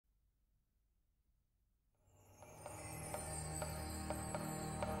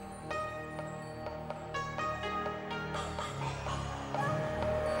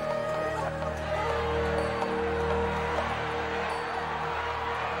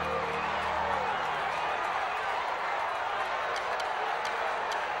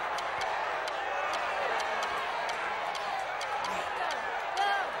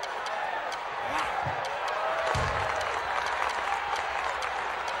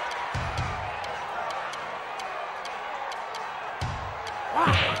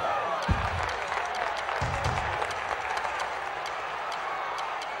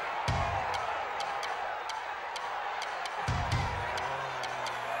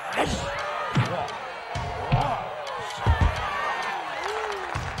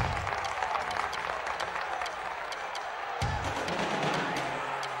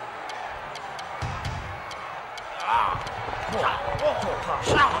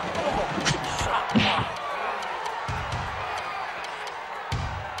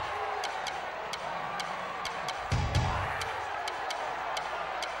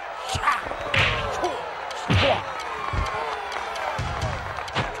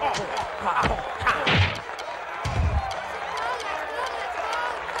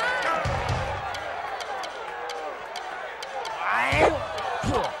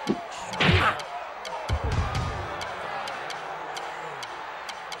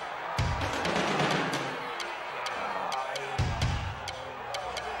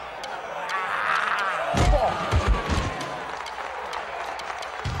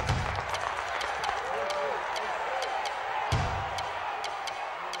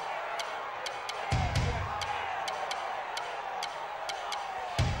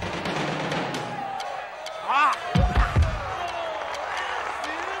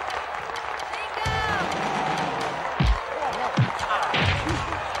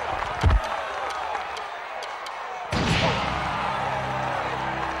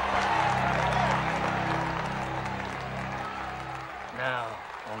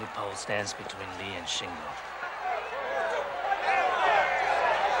Stands between Lee and Shingo.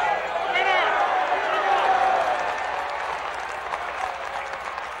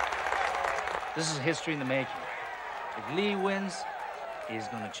 This is history in the making. If Lee wins, he's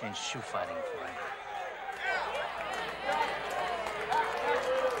gonna change shoe fighting forever.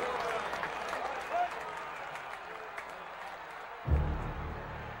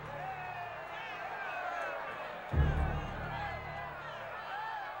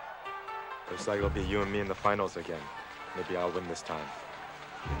 Looks like it'll be you and me in the finals again. Maybe I'll win this time.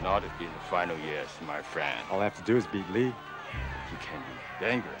 Not in the final years, my friend. All I have to do is beat Lee. He can be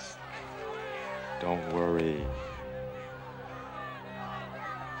dangerous. Don't worry.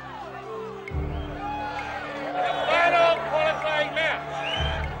 Final qualifying match.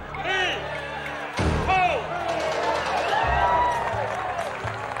 Lee, Ho!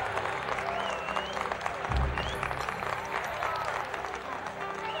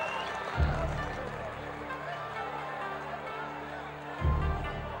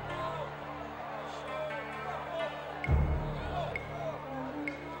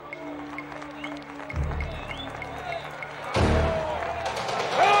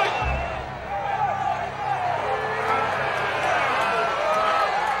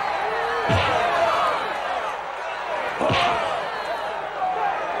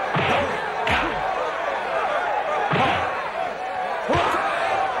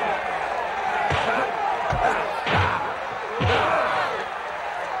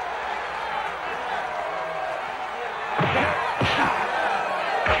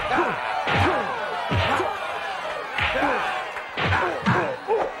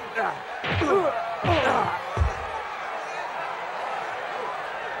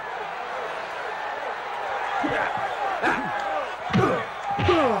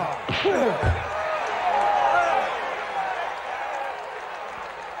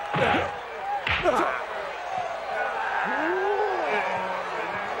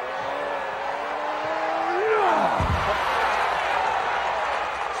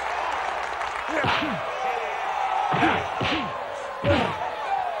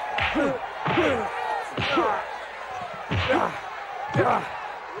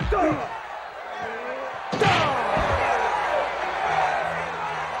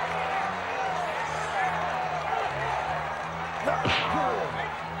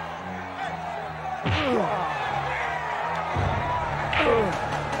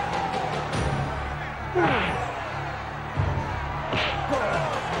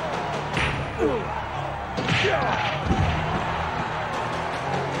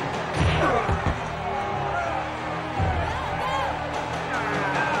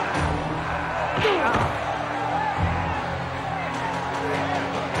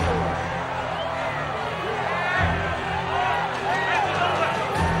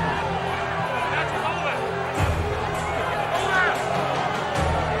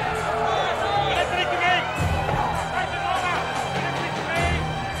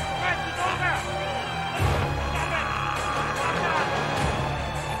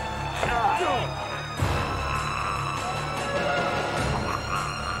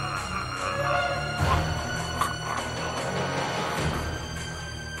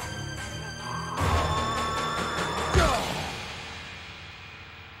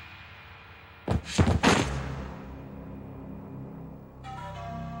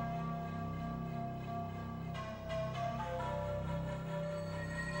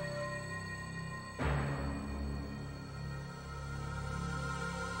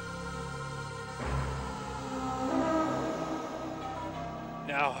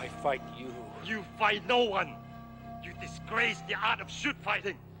 Now I fight you. You fight no one. You disgrace the art of shoot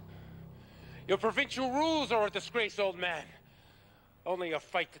fighting. Your provincial rules are a disgrace, old man. Only a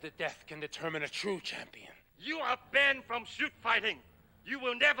fight to the death can determine a true champion. You are banned from shoot fighting. You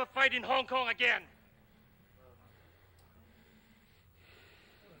will never fight in Hong Kong again.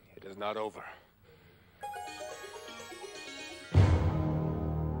 It is not over.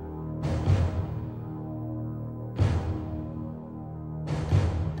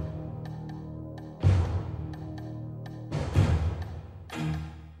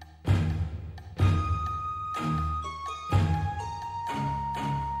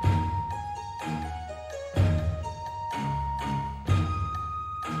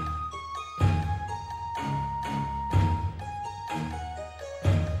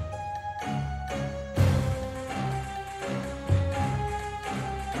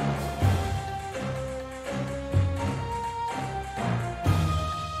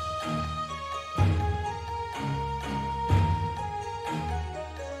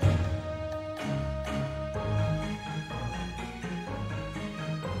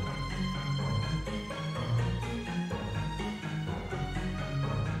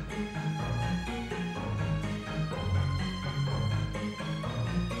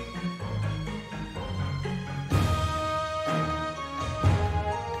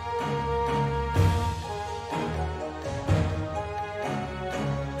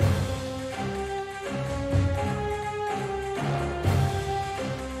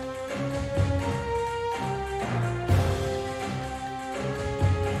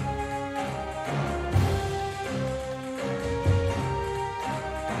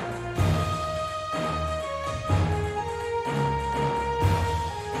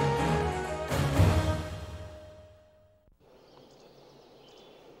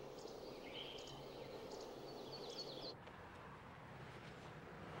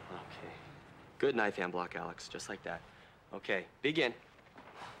 Good knife hand block, Alex. Just like that. Okay, begin.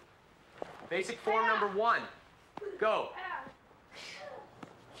 Basic form number 1. Go.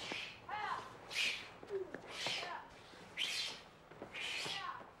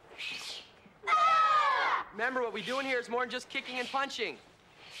 Remember, what we do in here is more than just kicking and punching.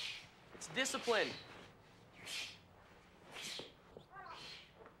 It's discipline.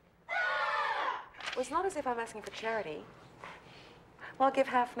 Well, it's not as if I'm asking for charity. Well, I'll give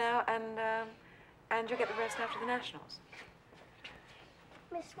half now, and you'll get the rest after the Nationals.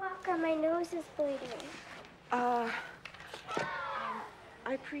 Miss Walker, my nose is bleeding. I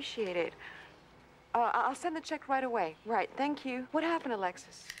appreciate it. I'll send the check right away. Right, thank you. What happened,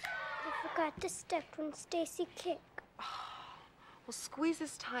 Alexis? I forgot to step when Stacy kicked. Well, squeeze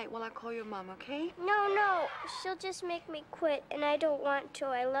this tight while I call your mom, okay? No. She'll just make me quit, and I don't want to.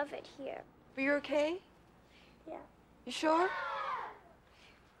 I love it here. But you're okay? Yeah. You sure?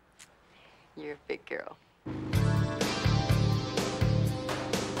 You're a big girl.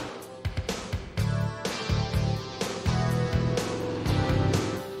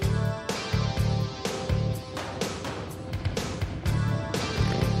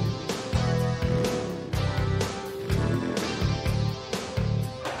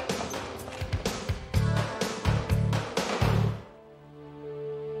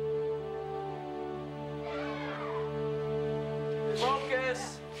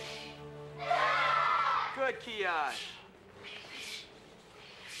 Focus. Good, Kian.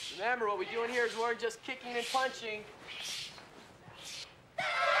 Remember, what we do in here is more than just kicking and punching.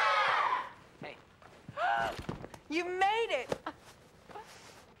 Hey. You made it!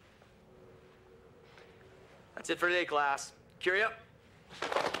 That's it for today, class. Curie up.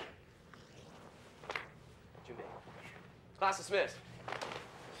 Junbei. Class dismissed.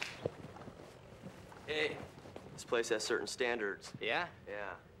 Hey, this place has certain standards. Yeah?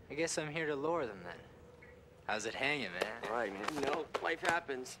 Yeah. I guess I'm here to lower them then. How's it hanging, man? Right, man. You know, life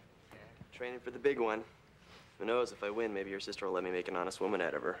happens. Yeah. Training for the big one. Who knows, if I win, maybe your sister will let me make an honest woman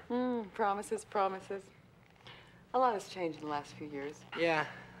out of her. Promises, promises. A lot has changed in the last few years. Yeah,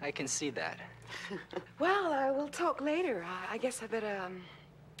 I can see that. Well, we'll talk later. I guess I better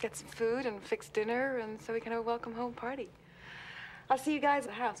get some food and fix dinner, and so we can have a welcome home party. I'll see you guys at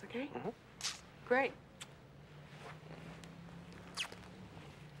the house, okay? Mm-hmm. Great.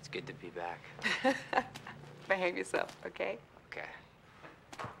 It's good to be back. Behave yourself, okay? Okay.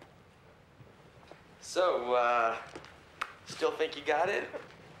 So, still think you got it?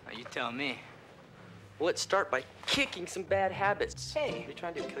 Now, you tell me. Well, let's start by kicking some bad habits. Hey. What are you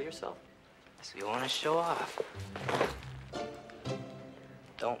trying to do, kill yourself? So you want to show off.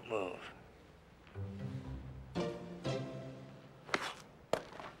 Don't move.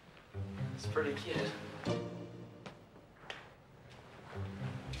 It's pretty kid.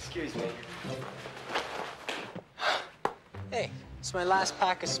 Excuse me. Hey, it's my last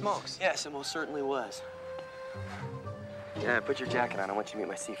pack of smokes. Yes, it most certainly was. Yeah, put your jacket on. I want you to meet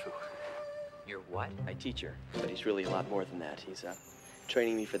my Sifu. Your what? My teacher. But he's really a lot more than that. He's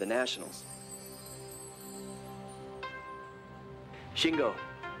training me for the Nationals. Shingo,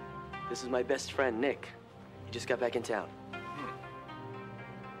 this is my best friend, Nick. He just got back in town.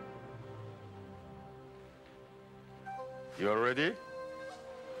 You all ready?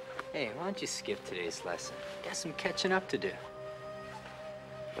 Hey, why don't you skip today's lesson? Got some catching up to do.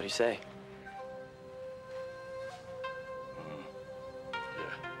 What do you say?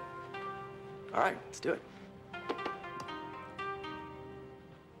 Yeah. All right, let's do it.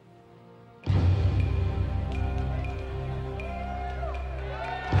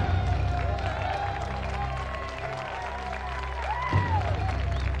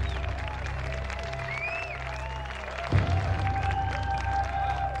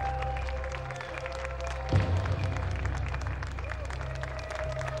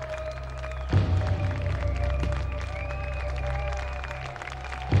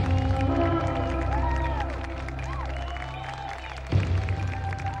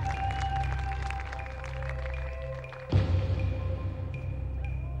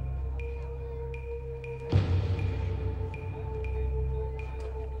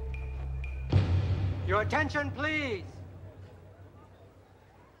 Your attention, please.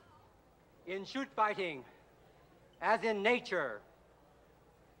 In shoot fighting, as in nature,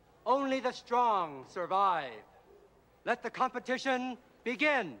 only the strong survive. Let the competition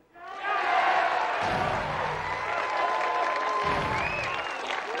begin.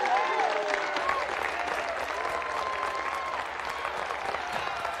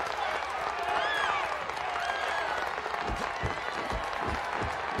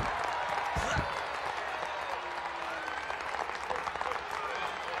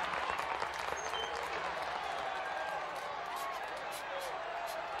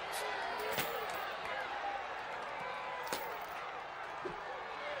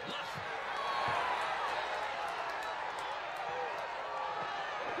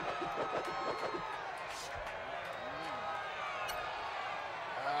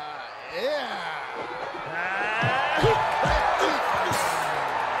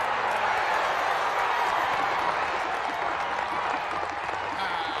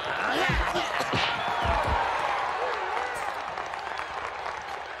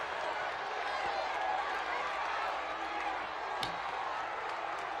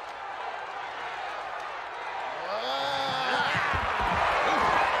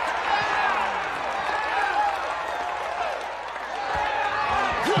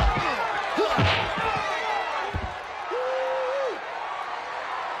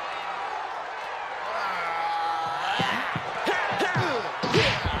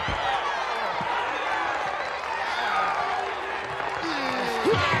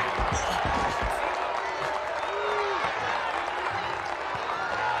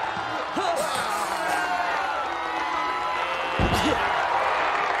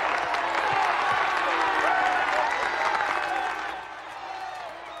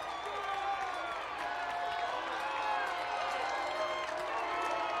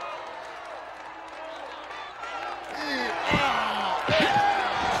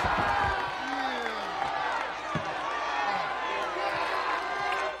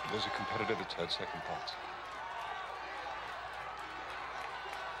 There's a competitor that's had second thoughts.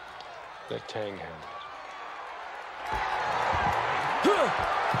 Let Tang handle it.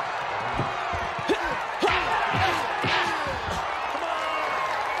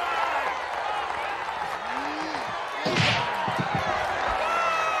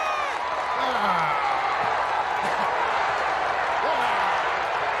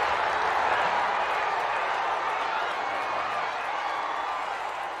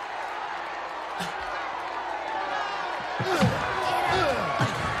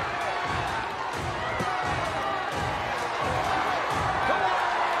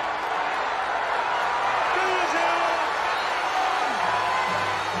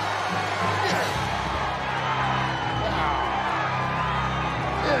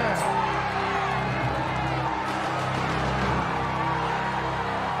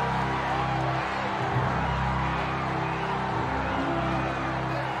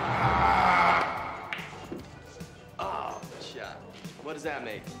 What does that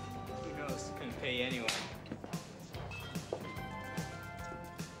make? Who knows? Couldn't pay you anyway.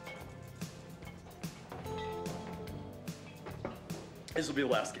 This will be the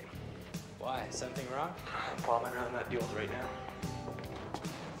last game. Why? Something wrong? I'm bombing around that deal right now.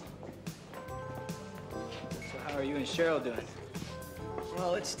 So how are you and Cheryl doing?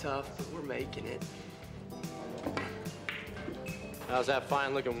 Well, it's tough, but we're making it. How's that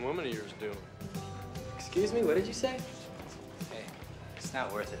fine-looking woman of yours doing? Excuse me, what did you say? Hey, it's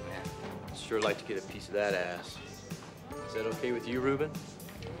not worth it, man. I'd sure like to get a piece of that ass. Is that okay with you, Reuben?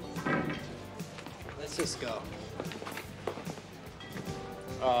 Let's just go.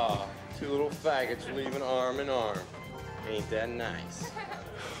 Ah, two little faggots leaving arm in arm. Ain't that nice?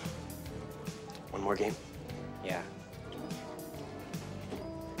 One more game? Yeah.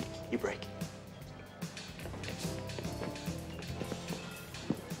 You break.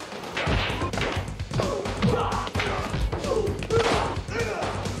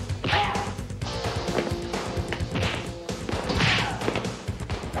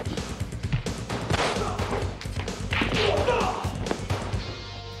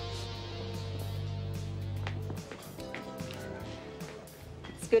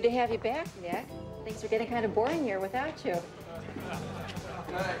 It's good to have you back, Nick. Things are getting kind of boring here without you.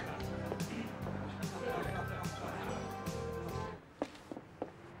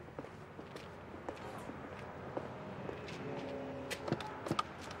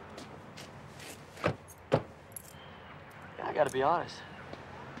 I gotta be honest.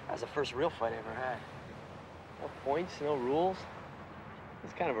 That was the first real fight I ever had. No points, no rules.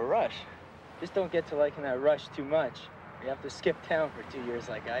 It's kind of a rush. Just don't get to liking that rush too much. You have to skip town for 2 years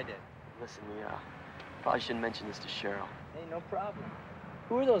like I did. Listen, we probably shouldn't mention this to Cheryl. Hey, no problem.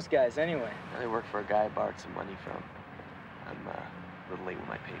 Who are those guys anyway? They work for a guy I borrowed some money from. I'm a little late with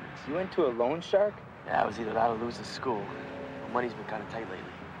my payments. You went to a loan shark? Yeah, I was either that or lose the school. My money's been kind of tight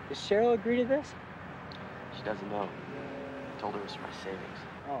lately. Does Cheryl agree to this? She doesn't know. I told her it was for my savings.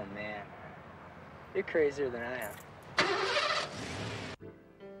 Oh, man. You're crazier than I am.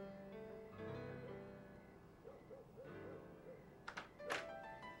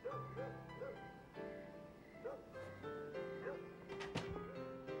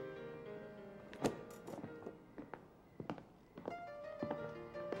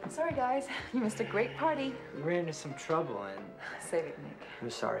 Sorry, guys. You missed a great party. We ran into some trouble and... Save it, Nick. I'm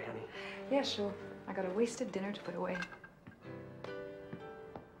sorry, honey. Yeah, sure. I got a wasted dinner to put away.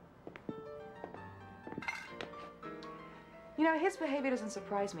 You know, his behavior doesn't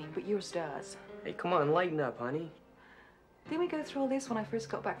surprise me, but yours does. Hey, come on, lighten up, honey. Didn't we go through all this when I first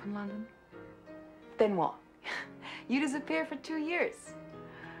got back from London? Then what? You disappeared for 2 years.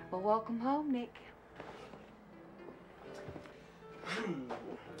 Well, welcome home, Nick.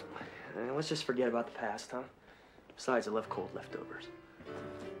 Let's just forget about the past, huh? Besides, I love cold leftovers.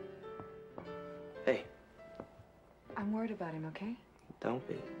 Hey. I'm worried about him, okay? Don't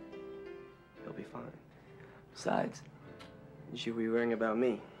be. He'll be fine. Besides, you should be worrying about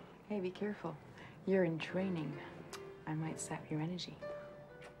me. Hey, be careful. You're in training. I might sap your energy.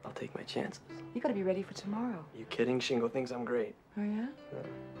 I'll take my chances. You gotta be ready for tomorrow. You kidding? Shingo thinks I'm great. Oh, yeah?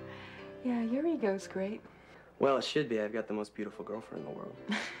 Yeah, your ego's great. Well, it should be. I've got the most beautiful girlfriend in the world.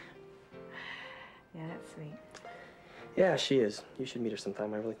 Yeah, that's sweet. Yeah, she is. You should meet her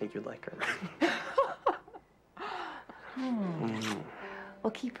sometime. I really think you'd like her.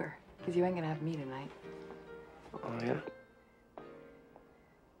 Well, keep her, because you ain't gonna have me tonight. Oh, yeah?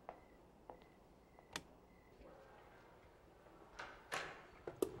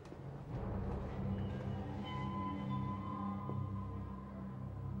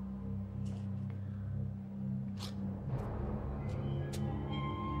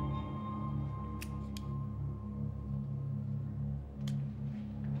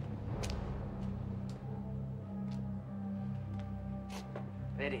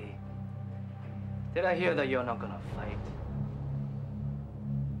 Betty, did I hear that you're not gonna fight?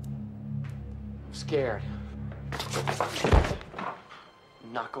 I'm scared.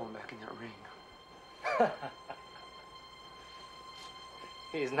 I'm not going back in that ring.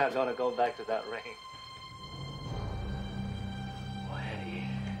 He's not gonna go back to that ring. Well, Eddie,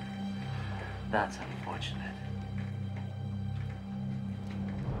 that's unfortunate.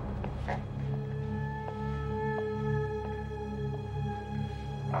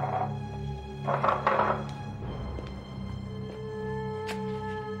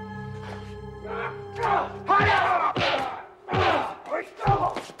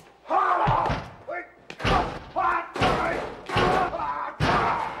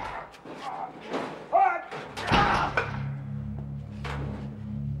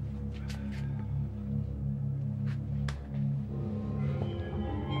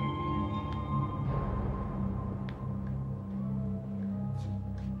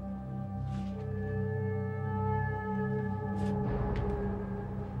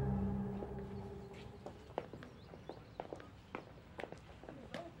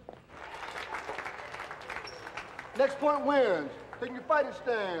 Next point wins. Taking your fighting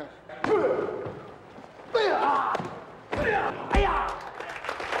stance. Oh,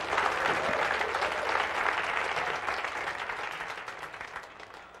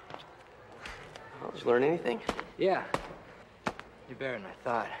 did you learn anything? Yeah. You're better than I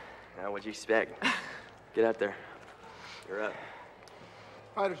thought. Now, what'd you expect? Get out there. You're up.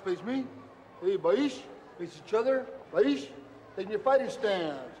 Fighters face me. Hey, Baish. Face each other. Baish. Taking your fighting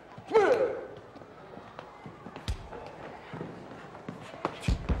stance.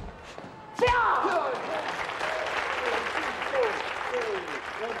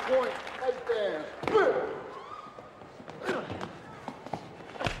 1 point. Fight stance.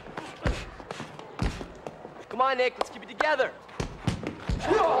 Come on, Nick. Let's keep it together.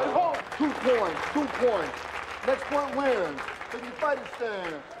 2 points. 2 points. Next point wins. Taking your fighting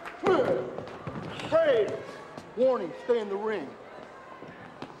stance. Hey. Warning. Stay in the ring.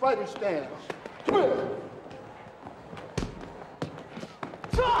 Fighting stance.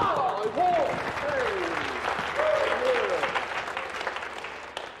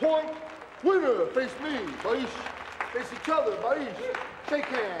 Point winner. Face me, Baish. Face each other, Baish. Shake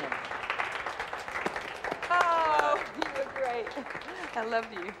hands. Oh, you look great. I love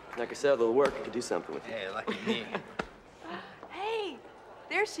you. Like I said, a little work, I could do something with you. Hey, lucky me. Hey,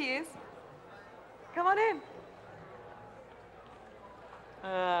 there she is. Come on in.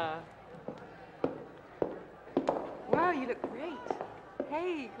 Wow, you look great.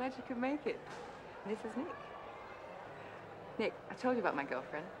 Hey, glad you could make it. This is Nick. Nick, I told you about my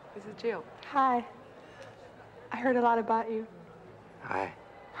girlfriend. This is Jill. Hi. I heard a lot about you. Hi.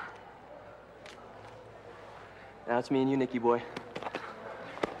 Now it's me and you, Nicky boy.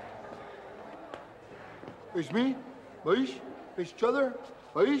 Face me, Baish. Face each other,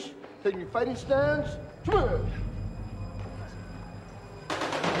 Baish. Taking your fighting stance.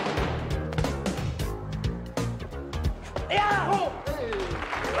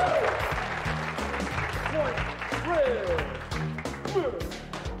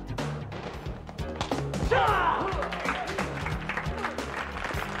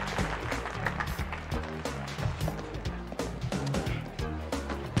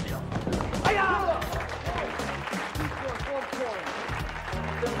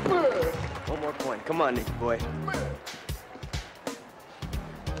 One more point. Come on, Nicky boy.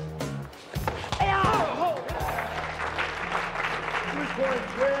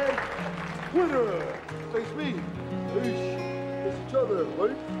 Winner! Face me. Face each other,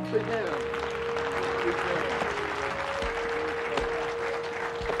 right? Shake hands. Shake hands.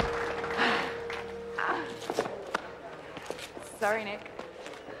 Sorry, Nick.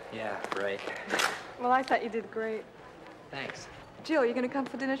 Yeah, right. Well, I thought you did great. Thanks. Jill, you gonna come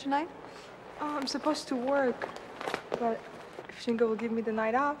for dinner tonight? Oh, I'm supposed to work. But if Shingo will give me the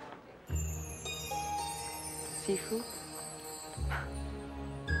night off. Seafood?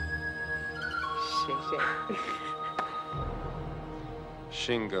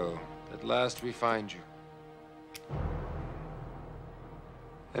 Shingo, at last we find you.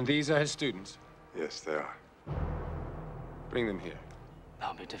 And these are his students? Yes, they are. Bring them here.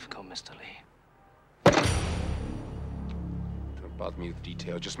 That'll be difficult, Mr. Lee. Don't bother me with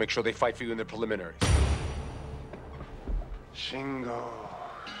detail. Just make sure they fight for you in the preliminaries. Shingo.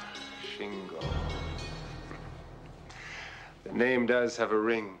 Shingo. The name does have a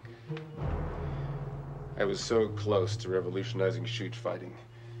ring. I was so close to revolutionizing shoot fighting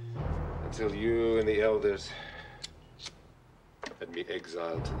until you and the elders had me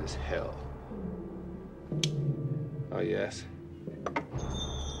exiled to this hell. Oh, yes.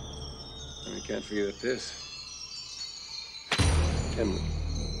 And we can't forget this, can we?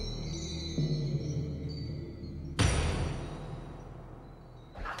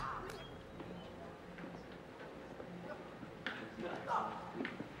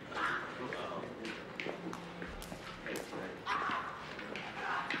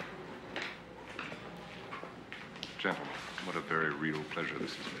 Gentlemen, what a very real pleasure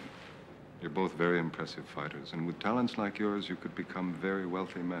this has been. You're both very impressive fighters, and with talents like yours, you could become very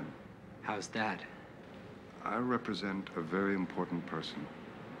wealthy men. How's that? I represent a very important person.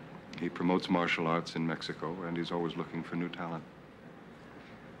 He promotes martial arts in Mexico, and he's always looking for new talent.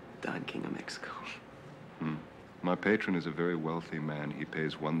 Don King of Mexico. My patron is a very wealthy man. He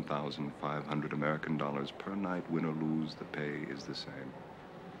pays $1,500 American per night. Win or lose, the pay is the same.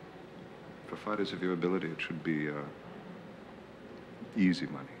 For fighters of your ability, it should be easy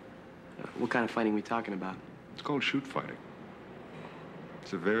money. What kind of fighting are we talking about? It's called shoot fighting.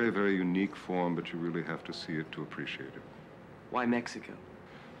 It's a very, very unique form, but you really have to see it to appreciate it. Why Mexico?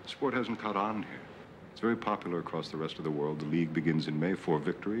 The sport hasn't caught on here. It's very popular across the rest of the world. The league begins in May, 4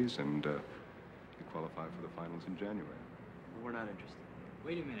 victories, and you qualify for the finals in January. we're not interested.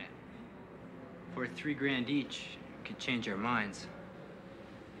 Wait a minute. For $3 grand each, we could change our minds.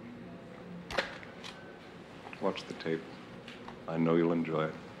 Watch the tape. I know you'll enjoy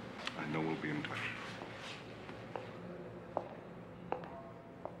it. I know we'll be in touch.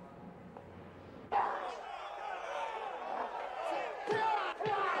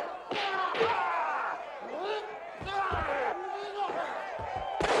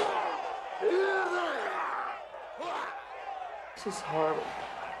 This is horrible.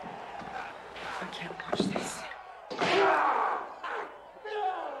 I can't watch this.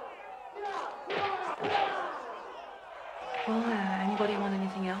 Well, anybody want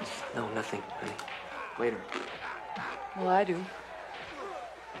anything else? No, nothing, honey. Later. Well, I do.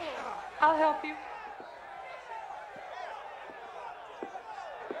 I'll help you.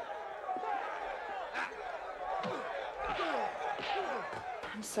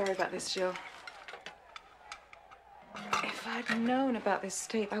 I'm sorry about this, Joe. If I'd known about this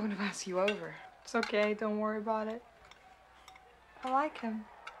tape, I wouldn't have asked you over. It's okay, don't worry about it. I like him.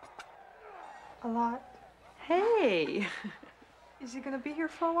 A lot. Hey! Is he gonna be here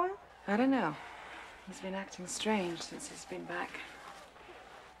for a while? I don't know. He's been acting strange since he's been back.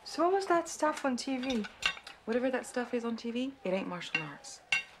 So what was that stuff on TV? Whatever that stuff is on TV, it ain't martial arts.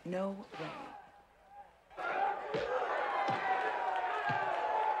 No way.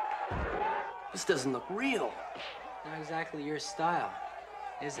 This doesn't look real. Not exactly your style,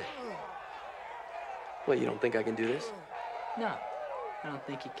 is it? What, you don't think I can do this? No, I don't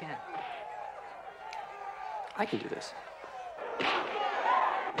think you can. I can do this.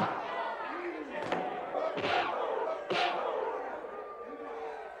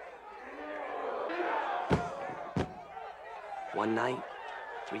 One night,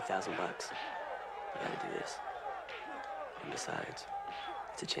 $3,000 bucks. I gotta do this. And besides,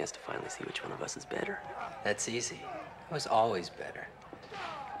 it's a chance to finally see which one of us is better. That's easy. I was always better.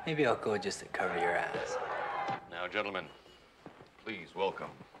 Maybe I'll go just to cover your ass. Now, gentlemen, please welcome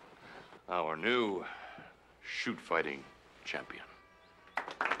our new shoot fighting champion.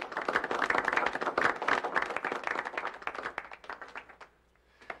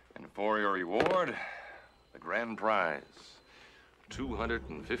 And for your reward, the grand prize,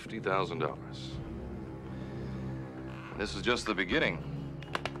 $250,000. And this is just the beginning.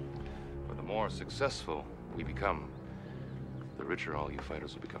 For the more successful we become, the richer all you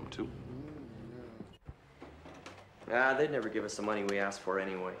fighters will become too. Nah, they'd never give us the money we asked for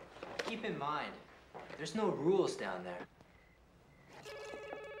anyway. Keep in mind, there's no rules down there.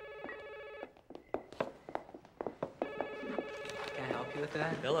 Can I help you with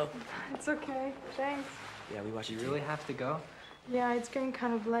that? Hello. It's okay, thanks. Yeah, we watched You really have to go? Yeah, it's getting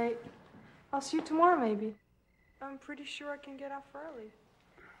kind of late. I'll see you tomorrow, maybe. I'm pretty sure I can get off early.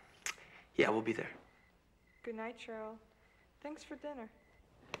 Yeah, we'll be there. Good night, Cheryl. Thanks for dinner.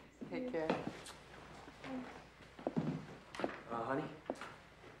 Take care. Honey?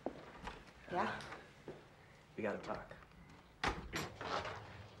 Yeah? We gotta talk.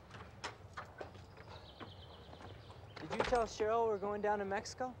 Did you tell Cheryl we're going down to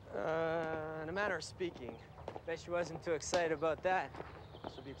Mexico? In a manner of speaking. Bet she wasn't too excited about that.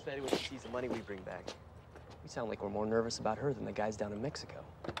 She'll be excited when she sees the money we bring back. We sound like we're more nervous about her than the guys down in Mexico.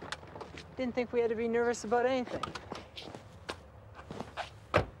 Didn't think we had to be nervous about anything.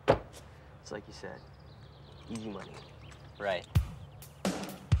 It's like you said, easy money. Right.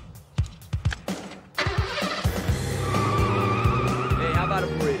 Hey, how about a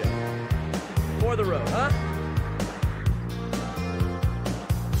burrito? For the road, huh?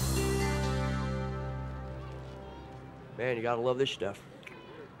 Man, you gotta love this stuff.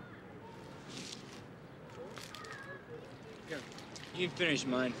 Here, you can finish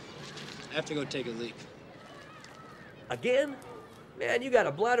mine. I have to go take a leak. Again? Man, you got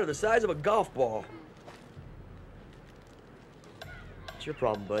a bladder the size of a golf ball. What's your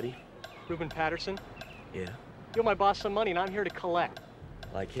problem, buddy? Reuben Patterson, Yeah, you owe my boss some money and I'm here to collect.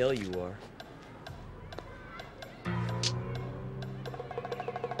 like hell you are.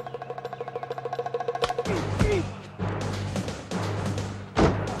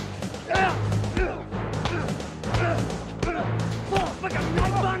 Fuck a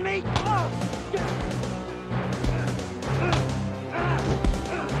knife on me!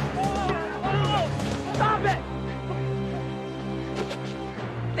 Stop it!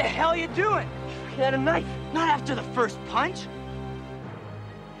 What the hell are you doing? He had a knife. Not after the first punch.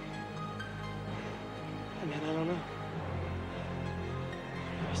 Hey, man, I don't know.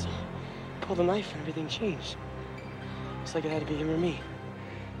 I saw pull the knife and everything changed. It's like it had to be him or me.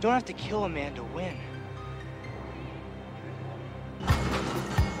 Don't have to kill a man to win.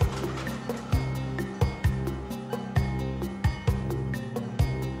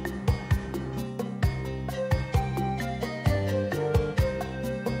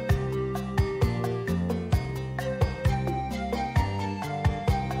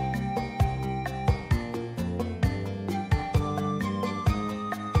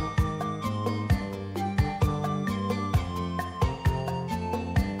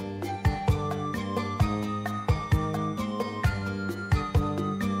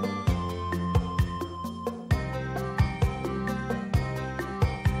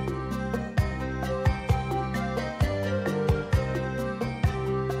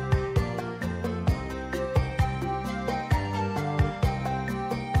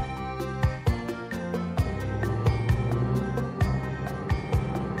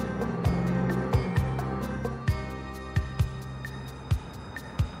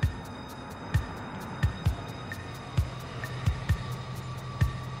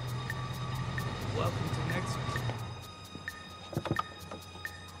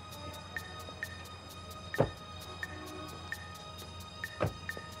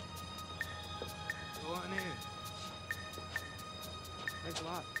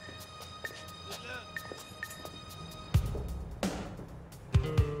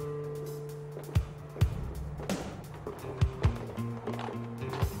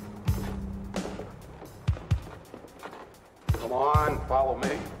 Come on, follow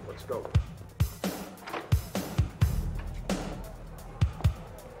me. Let's go.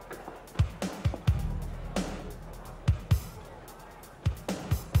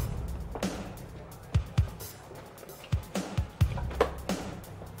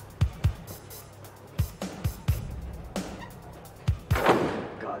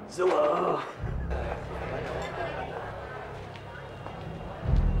 Godzilla!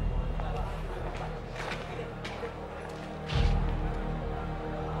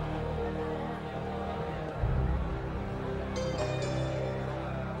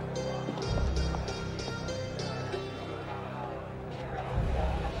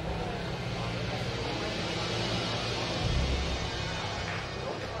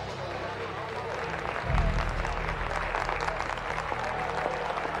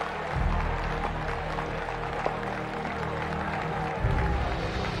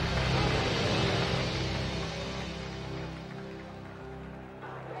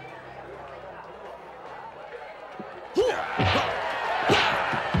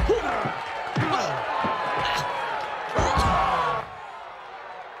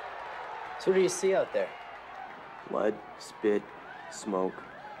 So what do you see out there? Blood, spit, smoke.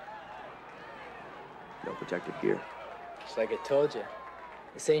 No protective gear. Just like I told you,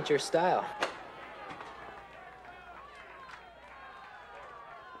 this ain't your style.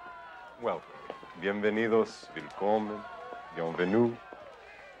 Welcome. Bienvenidos, willkommen, bienvenue.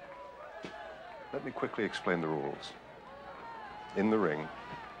 Let me quickly explain the rules. In the ring,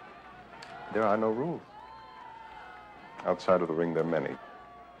 there are no rules. Outside of the ring, there are many.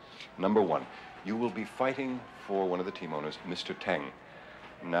 Number one, you will be fighting for one of the team owners, Mr. Teng.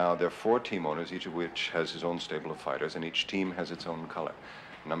 Now, there are 4 team owners, each of which has his own stable of fighters, and each team has its own color.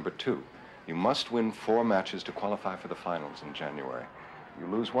 Number 2, you must win 4 matches to qualify for the finals in January. You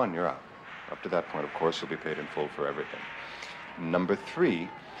lose 1, you're out. Up to that point, of course, you'll be paid in full for everything. Number 3,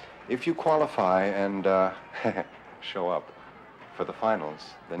 if you qualify and show up for the finals,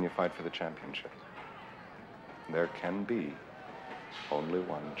 then you fight for the championship. There can be only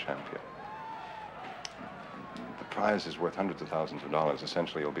one champion. The prize is worth hundreds of thousands of dollars.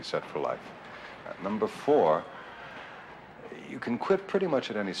 Essentially, you'll be set for life. Number 4, you can quit pretty much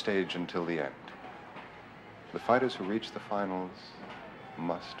at any stage until the end. The fighters who reach the finals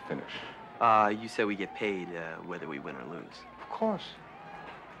must finish. You said we get paid whether we win or lose. Of course.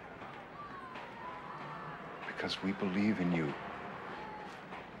 Because we believe in you.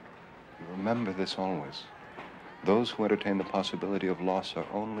 Remember this always. Those who entertain the possibility of loss are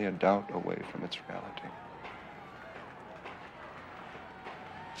only a doubt away from its reality.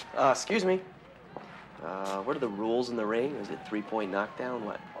 Excuse me. What are the rules in the ring? Is it 3-point knockdown?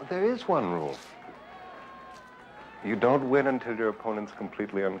 What? There is one rule. You don't win until your opponent's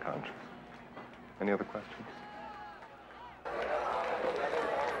completely unconscious. Any other questions?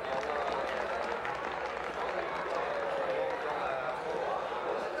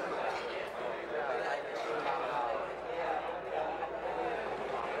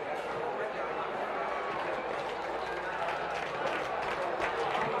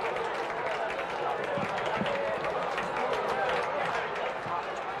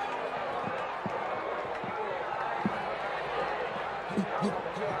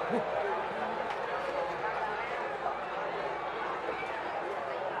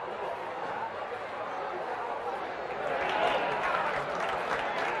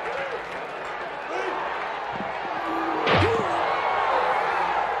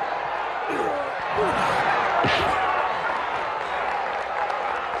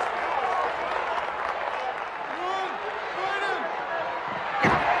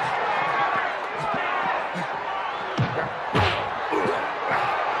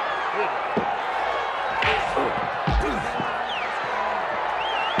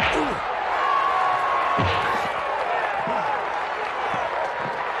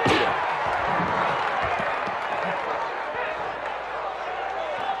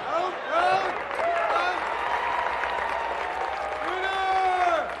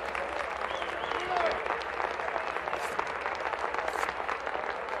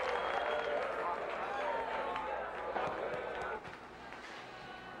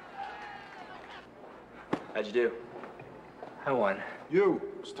 How'd you do? I won. You,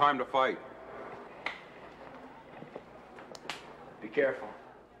 it's time to fight. Be careful.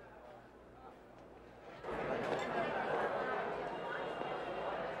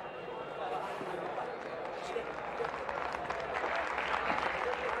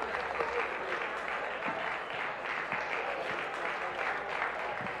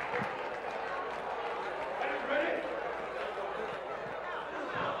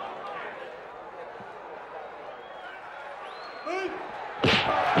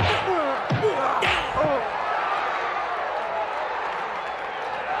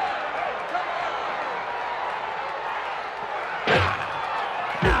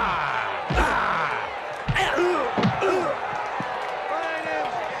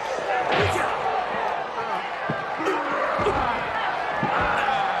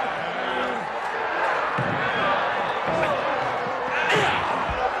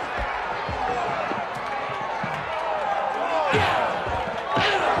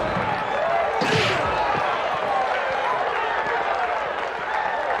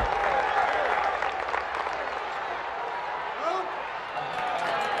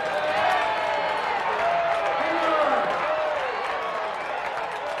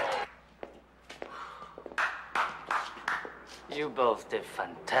 Usted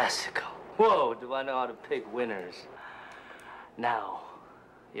fantastico. Whoa, do I know how to pick winners. Now,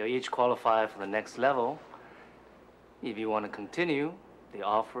 you'll each qualify for the next level. If you want to continue, the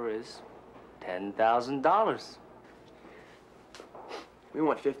offer is $10,000. We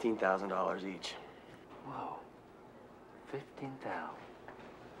want $15,000 each. Whoa, 15,000.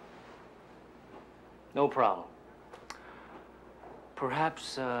 No problem.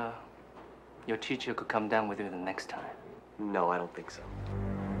 Perhaps your teacher could come down with you the next time. No, I don't think so.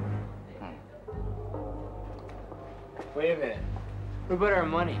 Wait a minute. What about our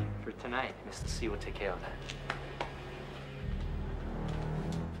money for tonight? Mr. C will take care of that.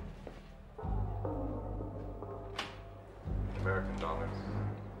 American dollars.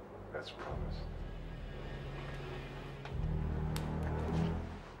 That's a promise.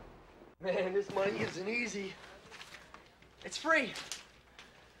 Man, this money isn't easy. It's free.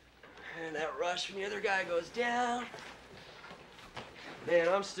 And that rush when the other guy goes down. Man,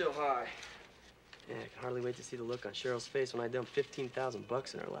 I'm still high. Yeah, I can hardly wait to see the look on Cheryl's face when I dump 15,000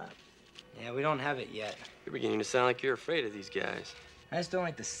 bucks in her lap. Yeah, we don't have it yet. You're beginning to sound like you're afraid of these guys. I just don't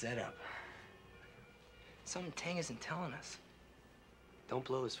like the setup. Something Tang isn't telling us. Don't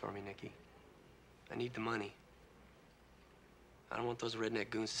blow this for me, Nicky. I need the money. I don't want those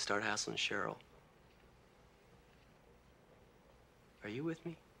redneck goons to start hassling Cheryl. Are you with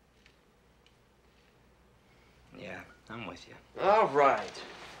me? Yeah, I'm with you. All right.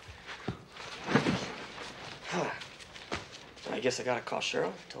 I guess I gotta call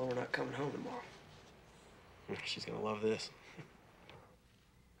Cheryl. Tell her we're not coming home tomorrow. She's gonna love this.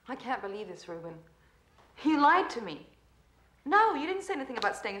 I can't believe this, Ruben. You lied to me. No, you didn't say anything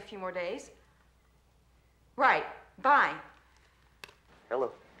about staying a few more days. Right. Bye.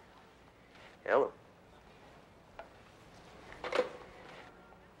 Hello. Hello.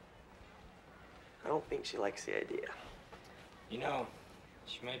 I don't think she likes the idea. You know,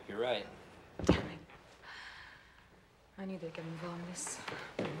 she might be right. Damn it. I knew they'd get involved in this.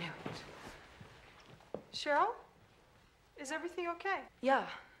 I knew it. Cheryl? Is everything okay? Yeah.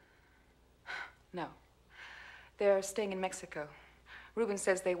 No. They're staying in Mexico. Ruben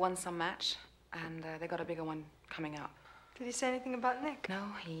says they won some match, and they got a bigger one coming up. Did he say anything about Nick? No,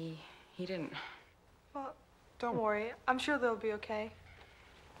 he didn't. Well, don't worry. I'm sure they'll be okay.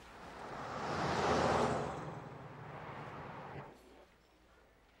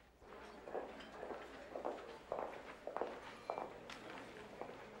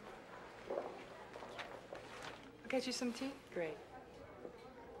 I'll get you some tea. Great.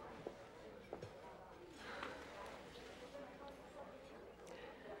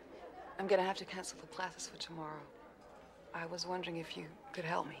 I'm gonna have to cancel the classes for tomorrow. I was wondering if you could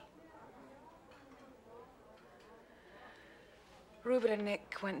help me. Ruben and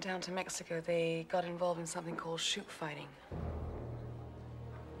Nick went down to Mexico. They got involved in something called shoot fighting.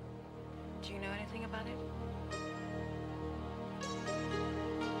 Do you know anything about it?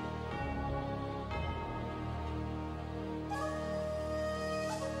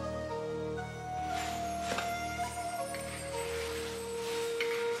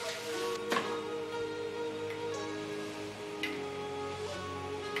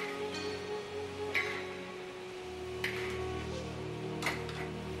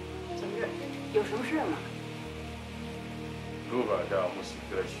 Ruba叫穆斯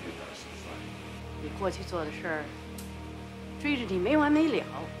科去的是吧？你过去做的事儿，追着你没完没了，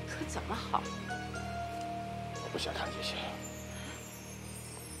可怎么好？我不想看这些。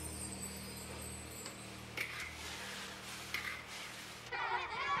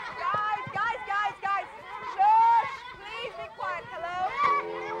Guys! Shush! Please be quiet. Hello?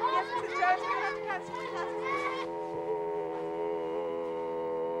 Yes, Mrs. Jones, we're gonna have to cancel the classes.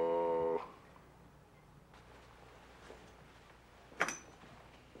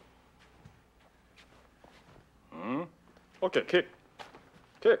 Okay, kick.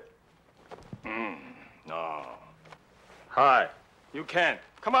 No. Hi. You can.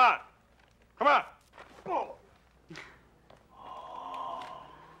 Come on. Oh.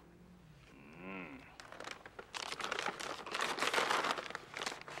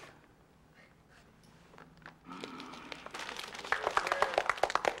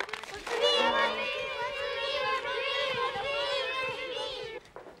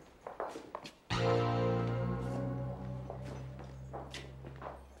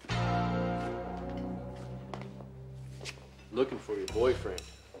 Looking for your boyfriend.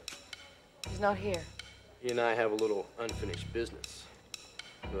 He's not here. He and I have a little unfinished business.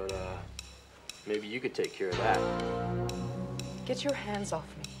 But, maybe you could take care of that. Get your hands off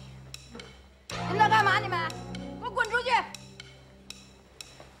me. 你们在干嘛？你们，给我滚出去！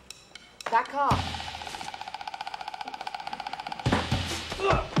 Back off.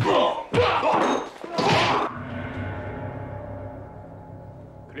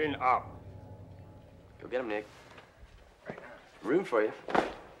 up. Go get him, Nick. Room for you.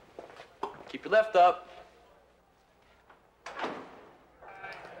 Keep your left up.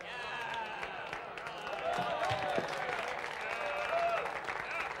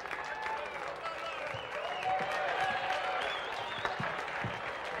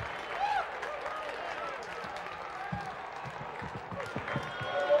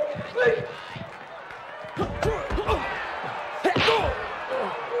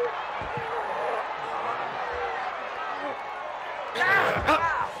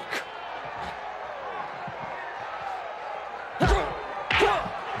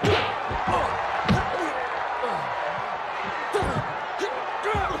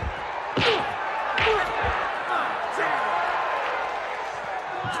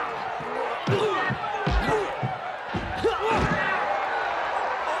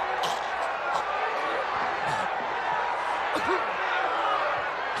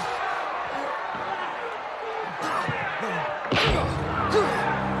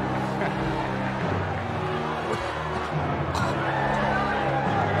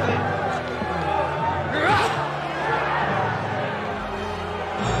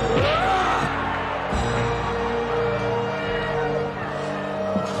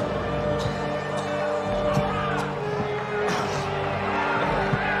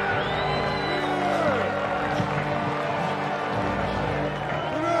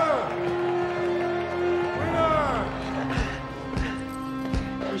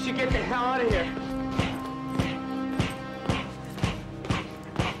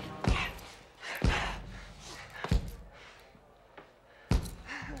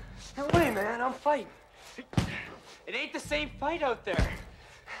 It ain't the same fight out there.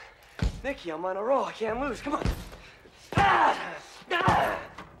 Nicky, I'm on a roll. I can't lose. Come on.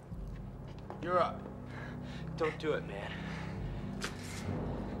 You're up. Don't do it, man.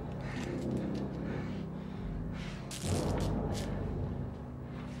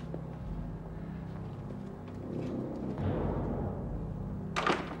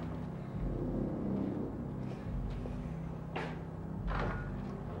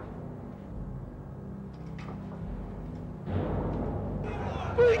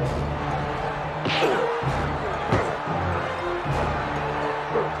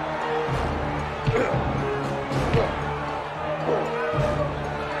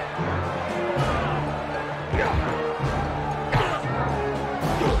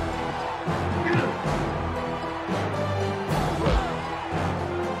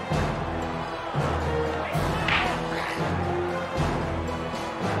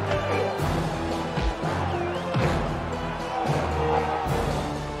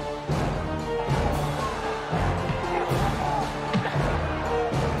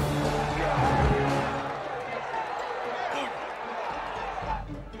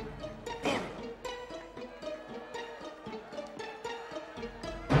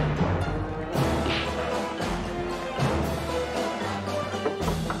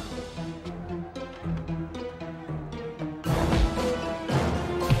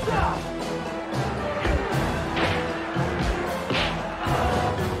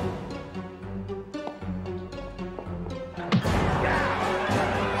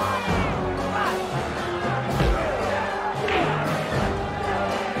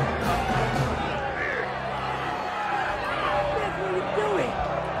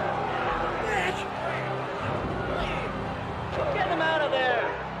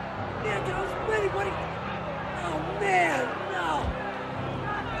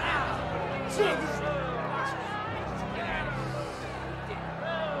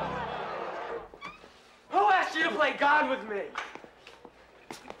 With me.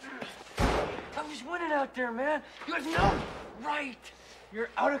 I was winning out there, man. You have no right. You're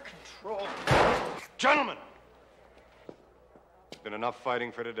out of control. Gentlemen! It's been enough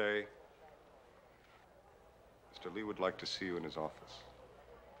fighting for today. Mr. Lee would like to see you in his office.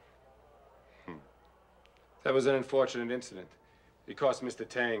 That was an unfortunate incident. It cost Mr.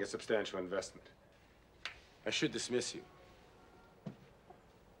 Tang a substantial investment. I should dismiss you.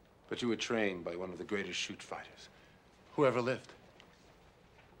 But you were trained by one of the greatest shoot fighters who ever lived.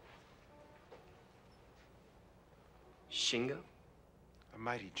 Shingo? A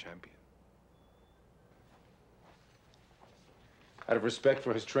mighty champion. Out of respect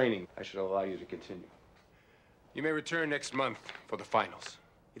for his training, I should allow you to continue. You may return next month for the finals.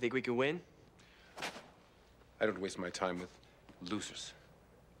 You think we can win? I don't waste my time with losers.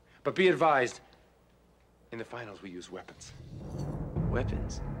 But be advised, in the finals we use weapons.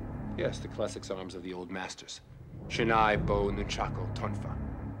 Weapons? Yes, the classic arms of the old masters. Shinai, Bo, Nunchaku, Tonfa.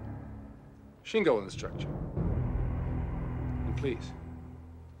 Shingo will instruct you. And please,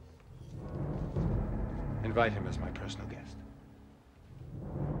 Invite him as my personal guest.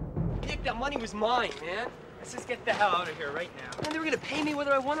 Nick, that money was mine, man. Let's just get the hell out of here right now. And they were gonna pay me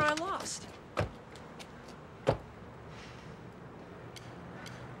whether I won or I lost. I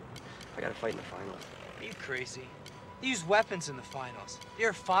gotta fight in the finals. Are you crazy? They use weapons in the finals. You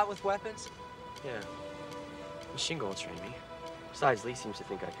ever fought with weapons? Yeah. Shingo will train me. Besides, Lee seems to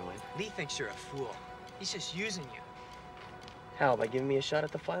think I can win. Lee thinks you're a fool. He's just using you. How, by giving me a shot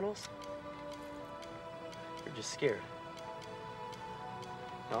at the finals? You're just scared.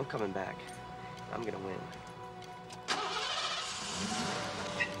 No, I'm coming back. I'm gonna win.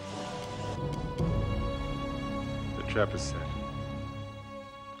 The trap is set.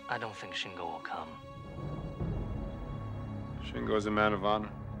 I don't think Shingo will come. Shingo is a man of honor.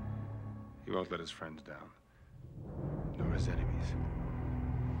 He won't let his friends down, nor his enemies.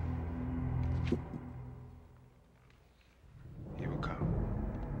 He will come.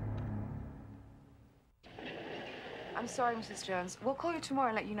 I'm sorry, Mrs. Jones. We'll call you tomorrow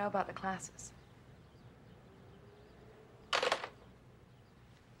and let you know about the classes.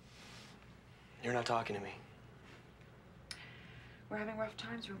 You're not talking to me. We're having rough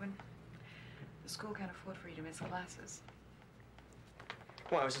times, Ruben. The school can't afford for you to miss classes.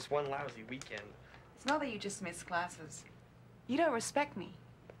 Well, it was just one lousy weekend. It's not that you just miss classes. You don't respect me.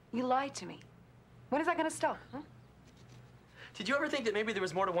 You lied to me. When is that gonna stop, huh? Did you ever think that maybe there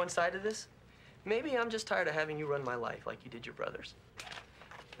was more to one side of this? Maybe I'm just tired of having you run my life like you did your brothers.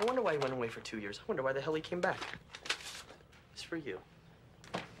 I wonder why he went away for 2 years. I wonder why the hell he came back. It's for you.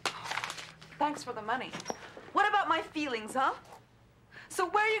 Thanks for the money. What about my feelings, huh? So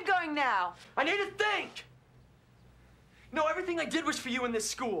where are you going now? I need to think! No, everything I did was for you in this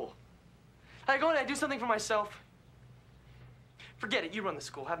school. I go and I do something for myself. Forget it, you run the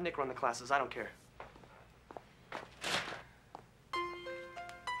school. Have Nick run the classes. I don't care.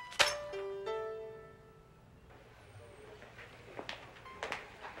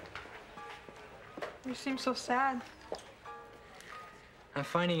 You seem so sad. I'm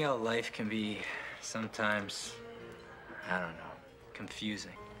finding out life can be sometimes, I don't know,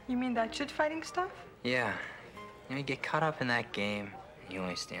 confusing. You mean that shit fighting stuff? Yeah. You know, you get caught up in that game, and you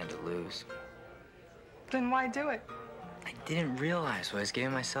only stand to lose. Then why do it? I didn't realize what I was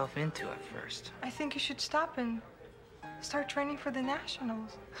getting myself into at first. I think you should stop and start training for the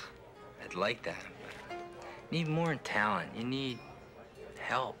nationals. I'd like that, but you need more talent. You need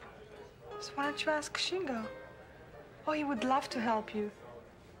help. So why don't you ask Shingo? Oh, he would love to help you.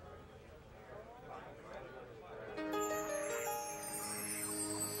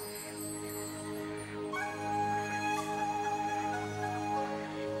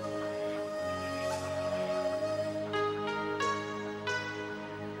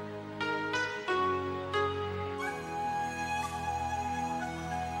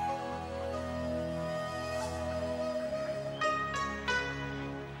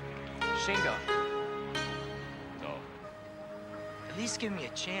 Shingo, No. at least give me a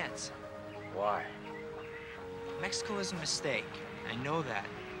chance. Why? Mexico was a mistake. I know that.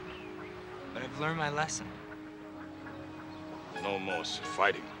 But I've learned my lesson. No more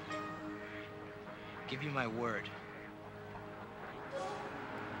fighting. Give you my word.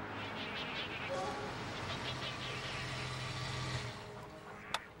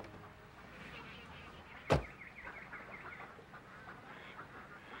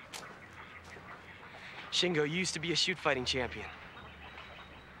 Shingo, you used to be a shoot fighting champion.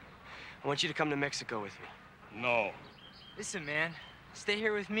 I want you to come to Mexico with me. No. Listen, man. Stay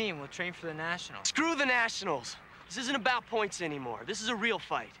here with me and we'll train for the Nationals. Screw the Nationals. This isn't about points anymore. This is a real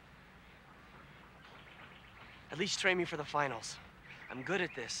fight. At least train me for the finals. I'm good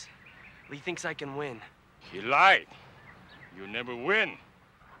at this. Lee thinks I can win. He lied. You never win.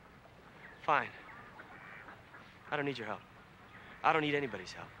 Fine. I don't need your help. I don't need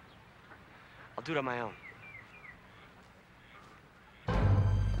anybody's help. I'll do it on my own.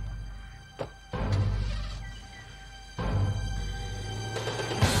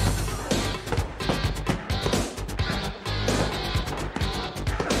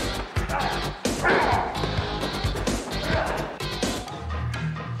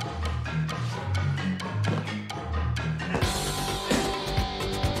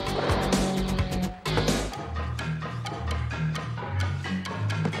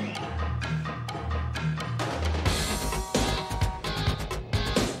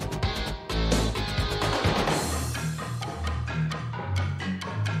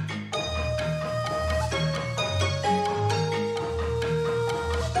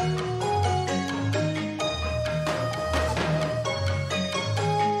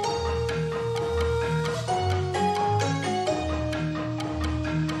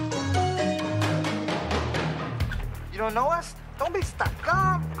 don't know us? Don't be stuck.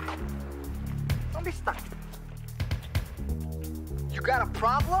 Come. Don't be stuck. You got a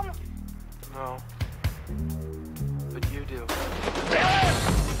problem? No. But you do.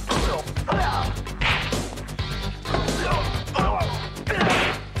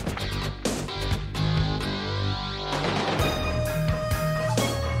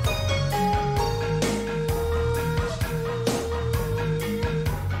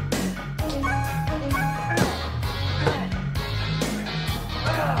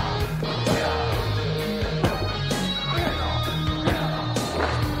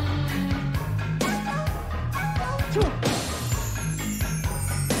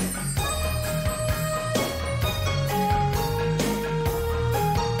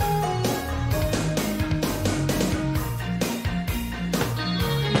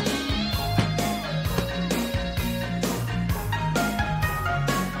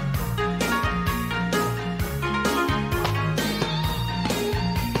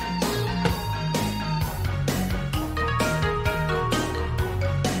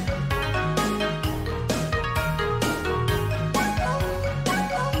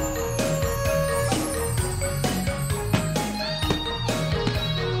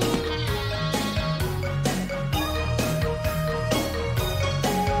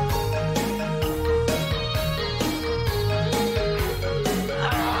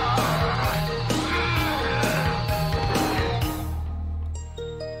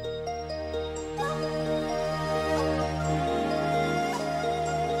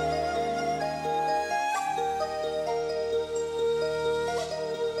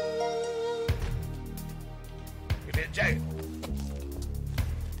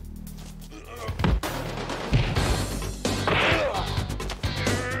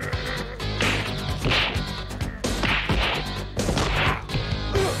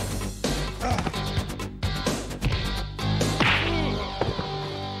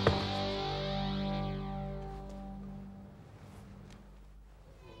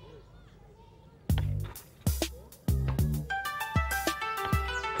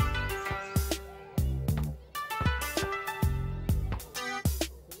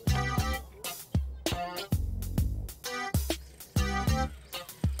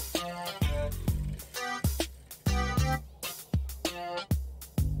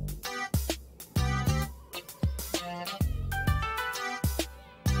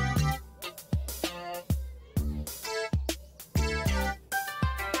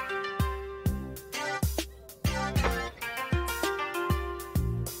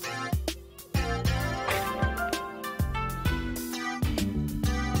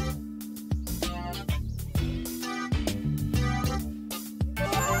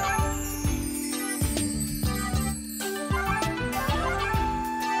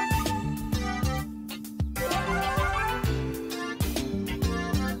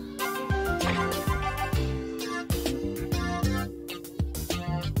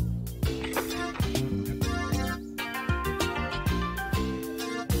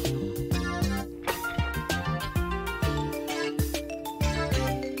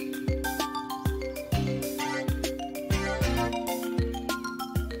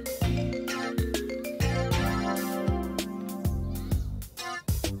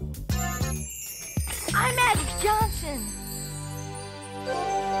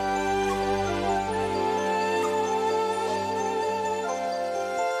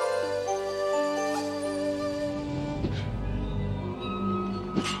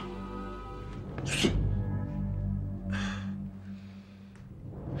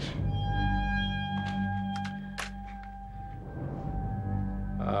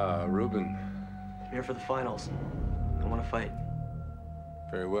 Ruben. Here for the finals. I want to fight.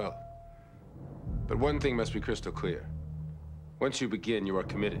 Very well. But one thing must be crystal clear. Once you begin, you are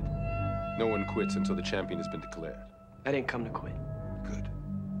committed. No one quits until the champion has been declared. I didn't come to quit. Good.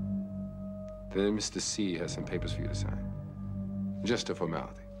 Then Mr. C has some papers for you to sign. Just a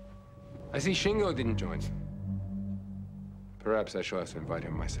formality. I see Shingo didn't join you. Perhaps I shall have to invite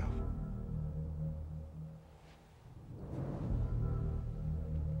him myself.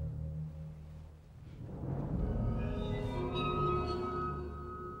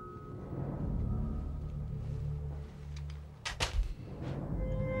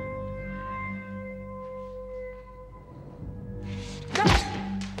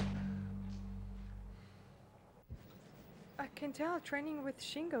 I can tell training with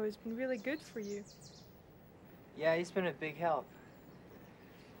Shingo has been really good for you. Yeah, he's been a big help.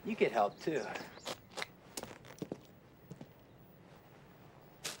 You get help, too.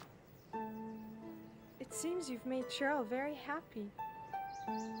 It seems you've made Cheryl very happy.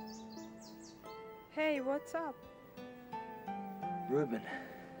 Hey, what's up? Ruben,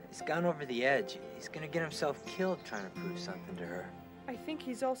 he's gone over the edge. He's gonna get himself killed trying to prove something to her. I think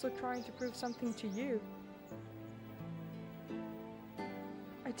he's also trying to prove something to you.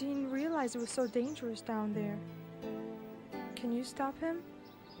 I didn't realize it was so dangerous down there. Can you stop him?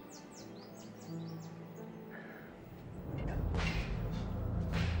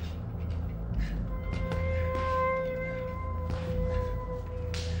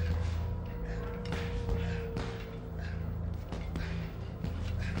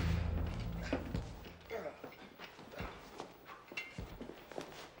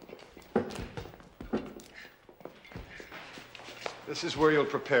 This is where you'll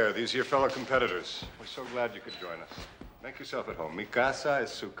prepare. These are your fellow competitors. We're so glad you could join us. Make yourself at home. Mi casa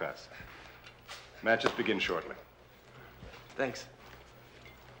es su casa. Matches begin shortly. Thanks.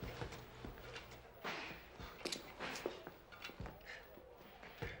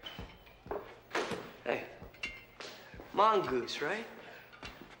 Hey, Mongoose, right?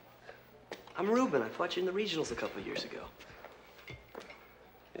 I'm Ruben. I fought you in the regionals a couple years ago.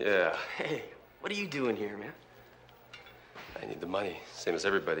 Yeah, Hey, what are you doing here, man? I need the money, same as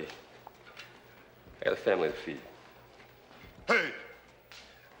everybody. I got a family to feed. Hey!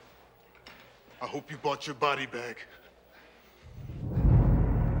 I hope you bought your body bag.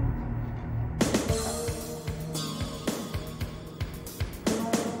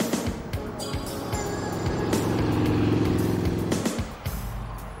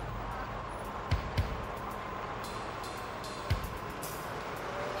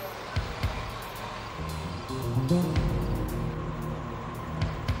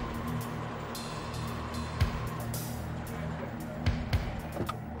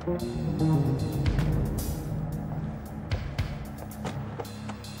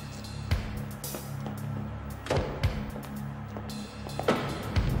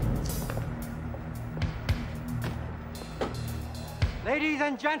 Ladies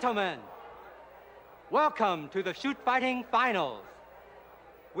and gentlemen, welcome to the shoot fighting finals.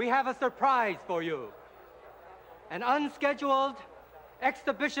 We have a surprise for you. An unscheduled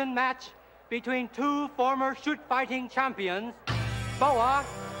exhibition match between two former shoot fighting champions, Boa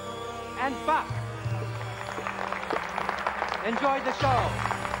and Buck. Enjoy the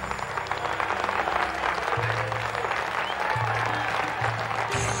show.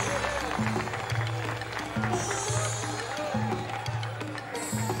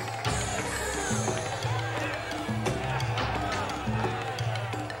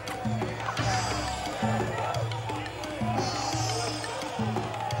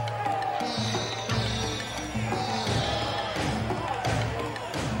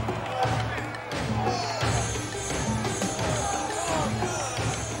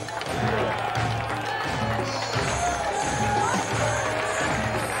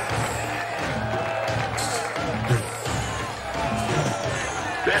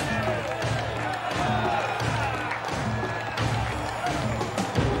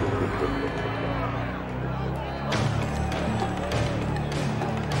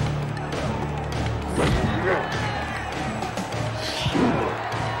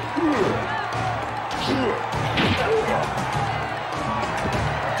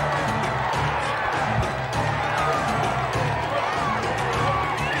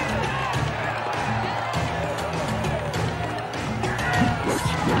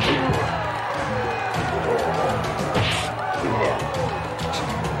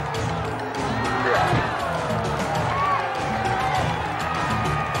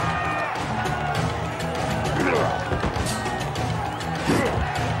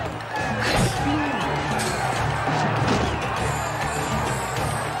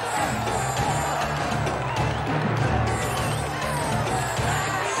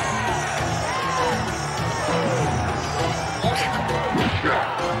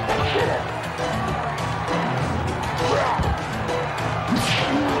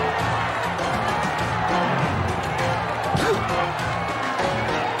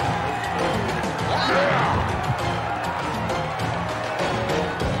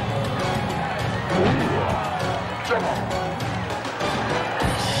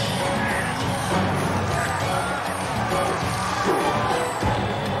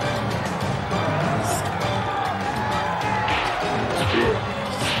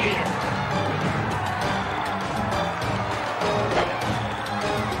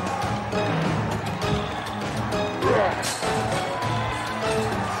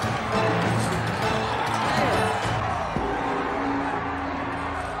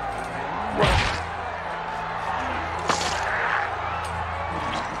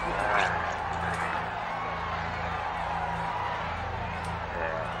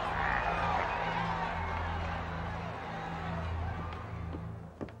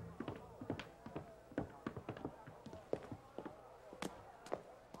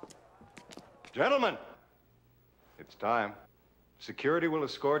 Gentlemen, it's time. Security will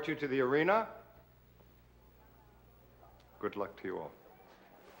escort you to the arena. Good luck to you all.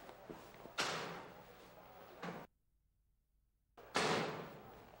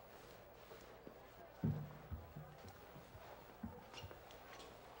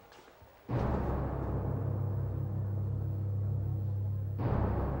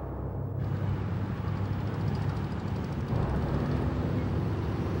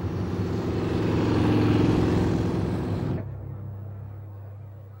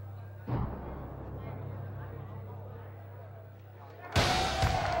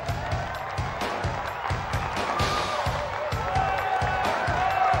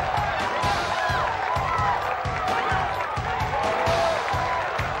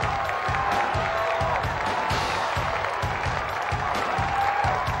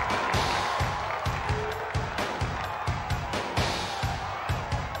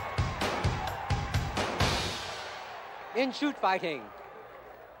 In shoot fighting,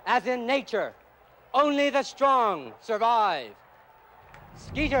 as in nature, only the strong survive.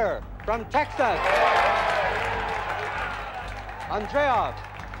 Skeeter from Texas. Andreev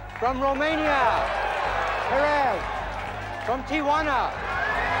from Romania. Perez from Tijuana.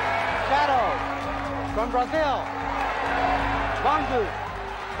 Shadow from Brazil. Mongoose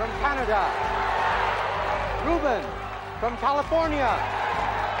from Canada. Ruben from California.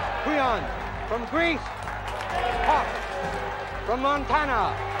 Kuyan from Greece. Hawk from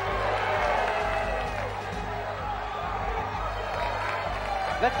Montana.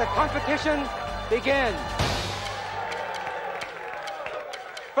 Let the competition begin.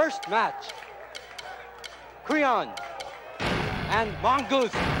 First match, Kuyan and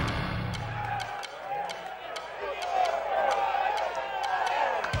Mongoose.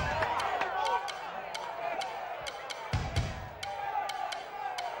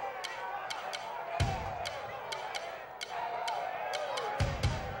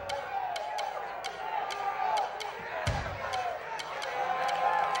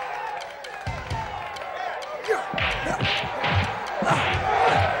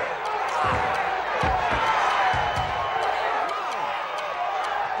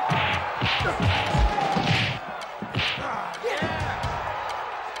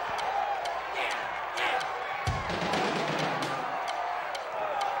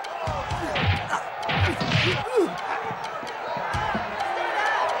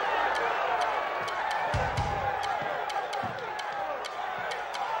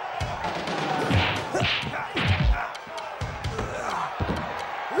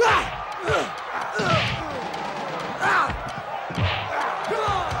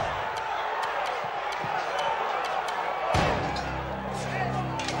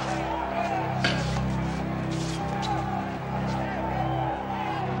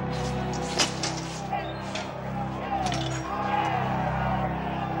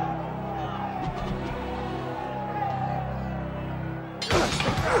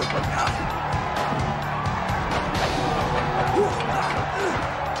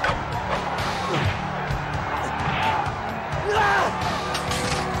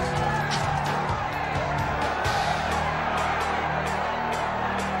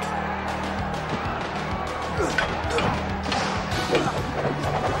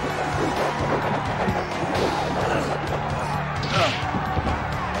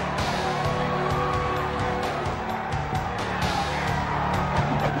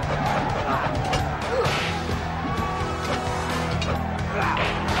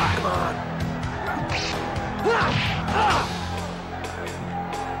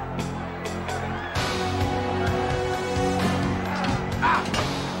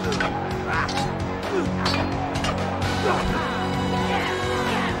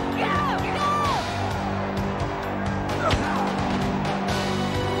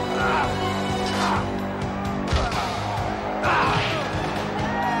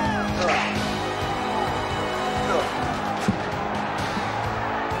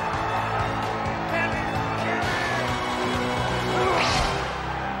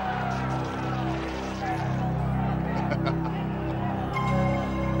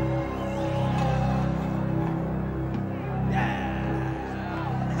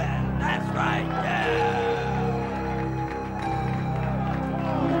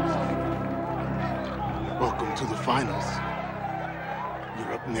 Welcome to the finals.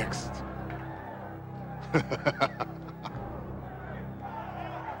 You're up next.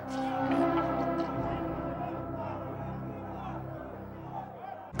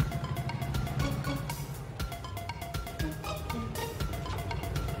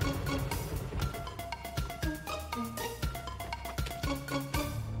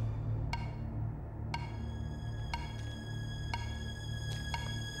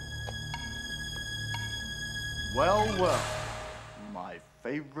 Well, well, my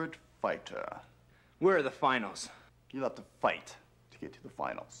favorite fighter. Where are the finals? You'll have to fight to get to the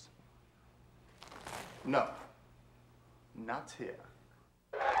finals. No, not here.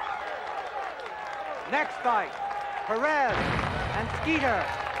 Next fight, Perez and Skeeter.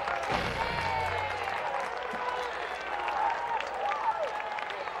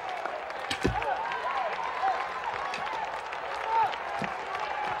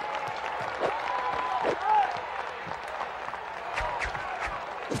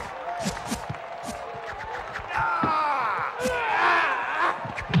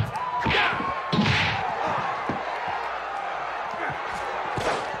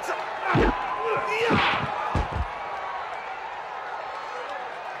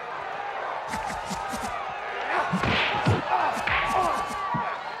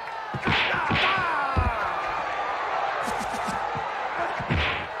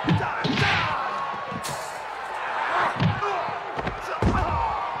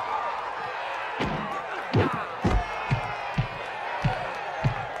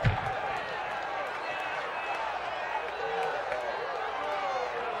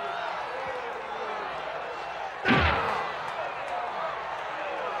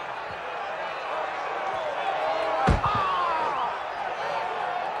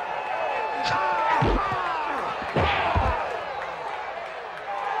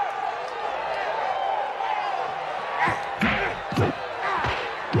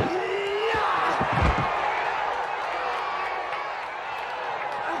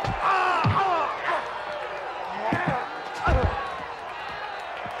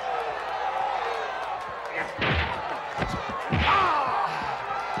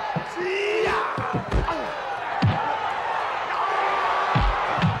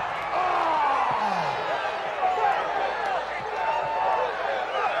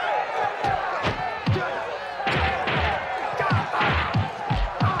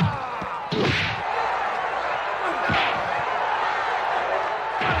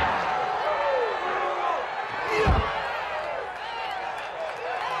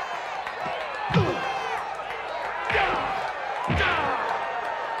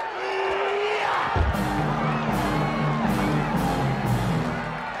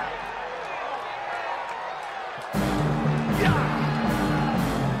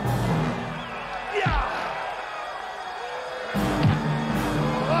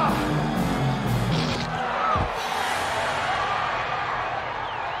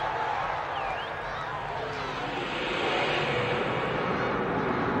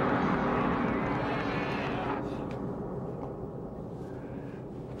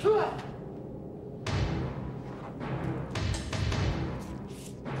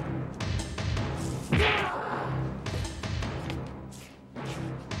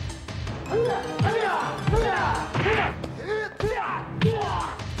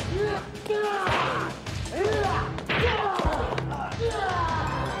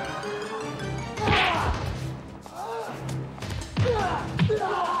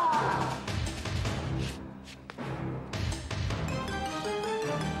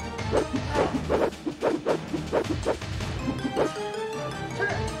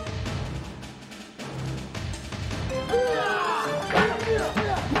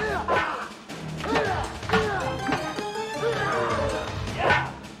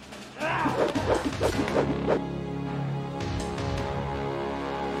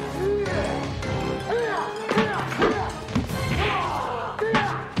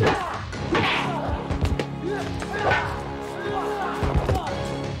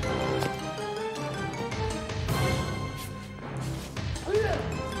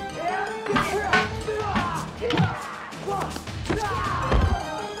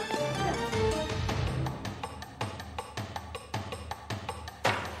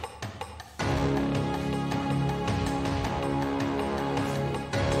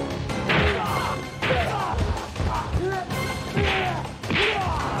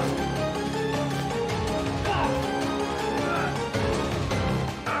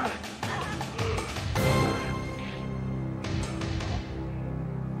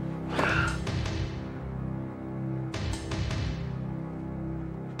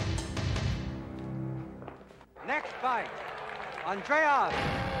 Next fight, Andreas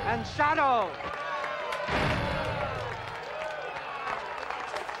and Shadow.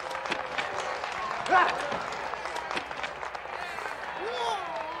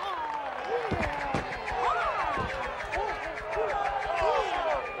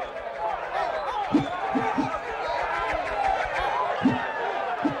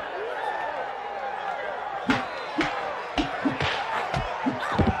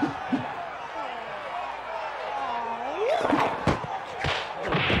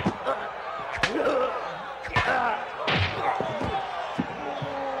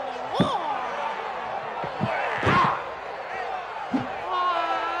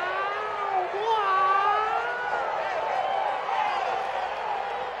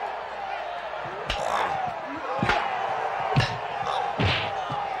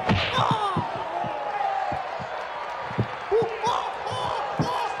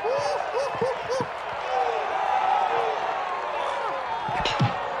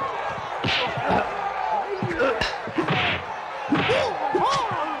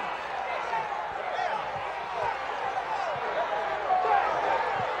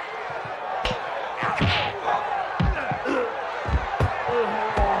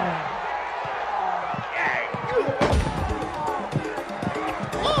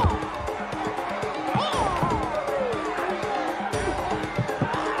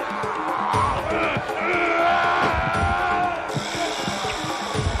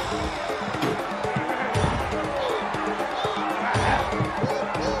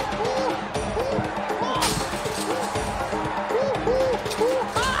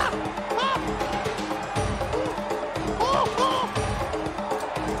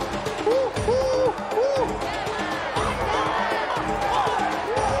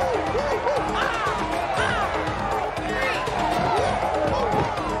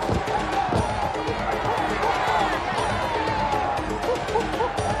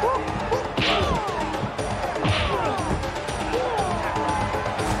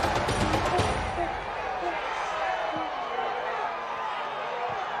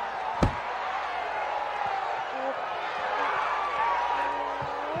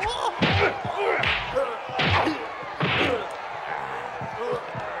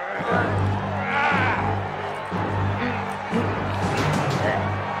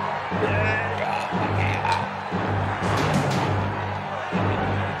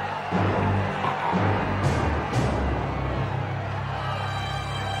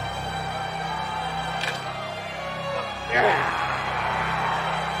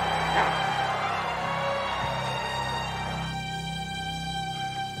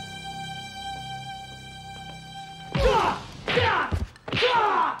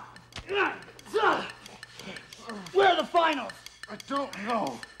 Where are the finals? I don't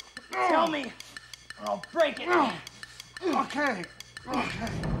know. Tell me. I'll break it. Okay.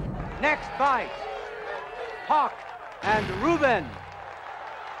 Next fight, Hawk and Ruben.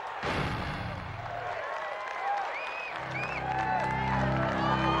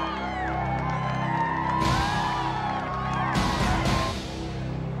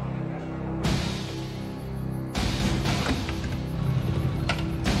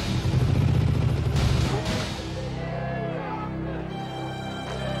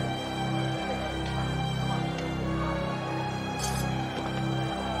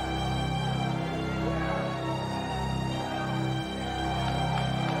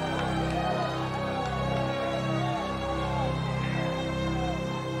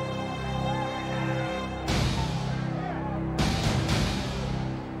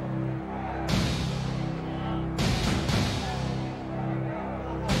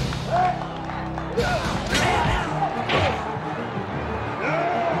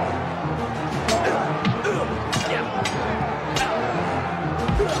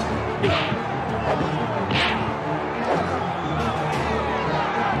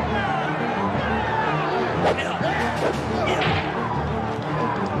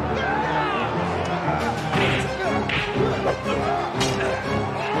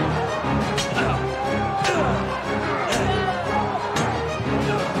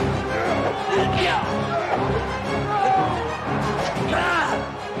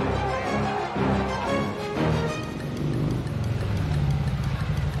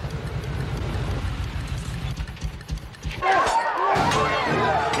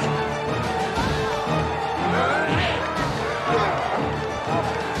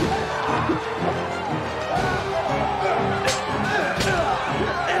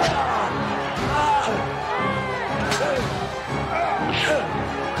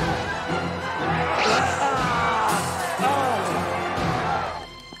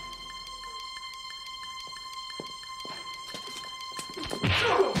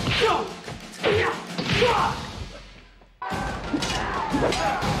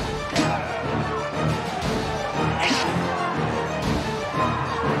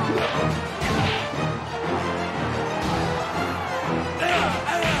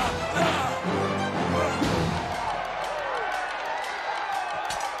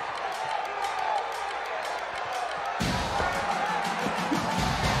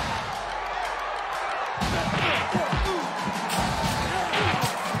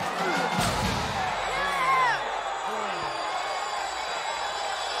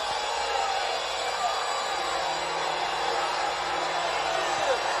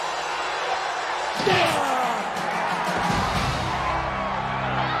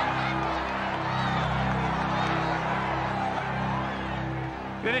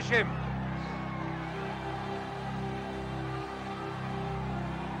 Finish him.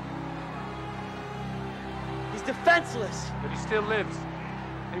 He's defenseless. But he still lives.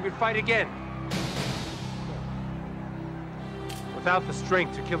 And he would fight again. Without the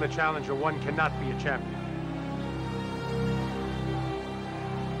strength to kill a challenger, one cannot be a champion.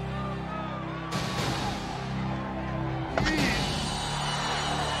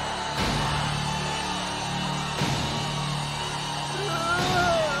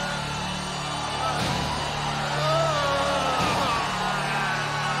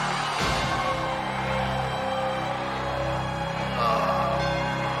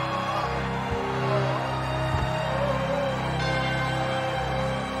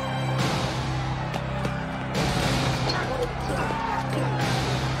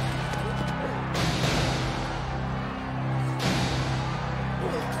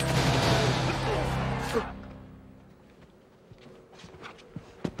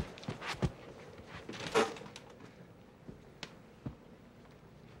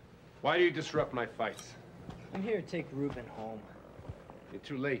 Why do you disrupt my fights? I'm here to take Ruben home. You're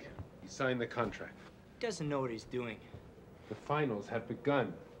too late. He signed the contract. He doesn't know what he's doing. The finals have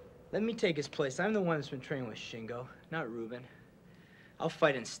begun. Let me take his place. I'm the one that's been training with Shingo, not Ruben. I'll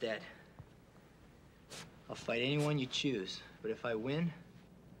fight instead. I'll fight anyone you choose, but if I win,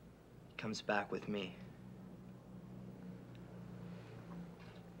 he comes back with me.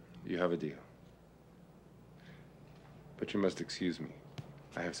 You have a deal. But you must excuse me.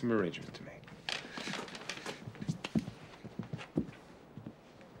 I have some arrangements to make.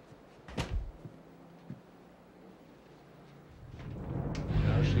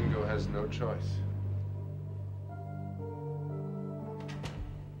 Now Shingo has no choice.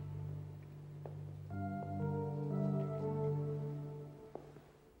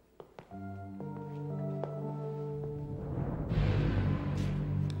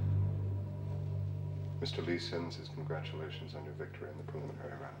 Mr. Lee sends his congratulations on your victory in the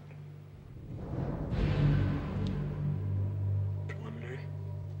preliminary round. Preliminary?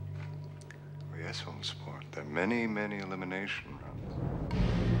 Oh, yes, old sport. There are many, many elimination rounds.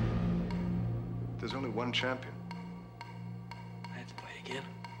 There's only one champion. I have to fight again?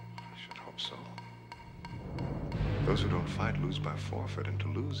 I should hope so. Those who don't fight lose by forfeit, and to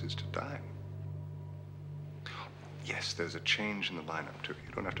lose is to die. Yes, there's a change in the lineup, too.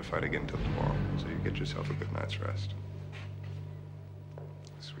 You don't have to fight again till tomorrow, so you get yourself a good night's rest.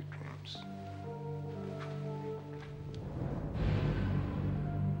 Sweet dreams.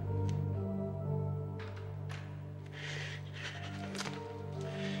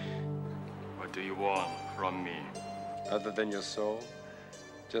 What do you want from me? Other than your soul,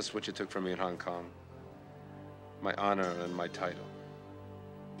 just what you took from me in Hong Kong. My honor and my title.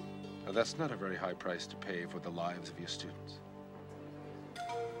 Now, that's not a very high price to pay for the lives of your students.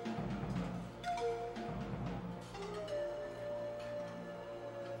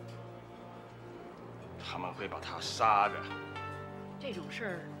 他们会把他杀的。这种事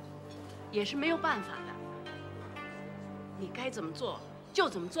儿也是没有办法的。你该怎么做就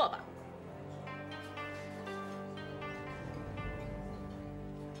怎么做吧。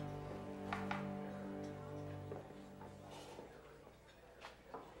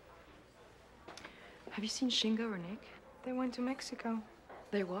 Have you seen Shingo or Nick? They went to Mexico.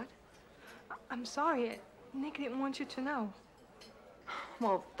 They what? I'm sorry. Nick didn't want you to know.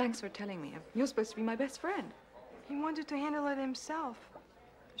 Well, thanks for telling me. You're supposed to be my best friend. He wanted to handle it himself.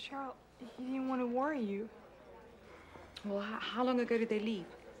 Cheryl, he didn't want to worry you. Well, how long ago did they leave?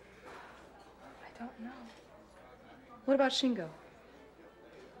 I don't know. What about Shingo?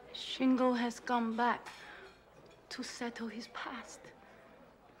 Shingo has gone back to settle his past.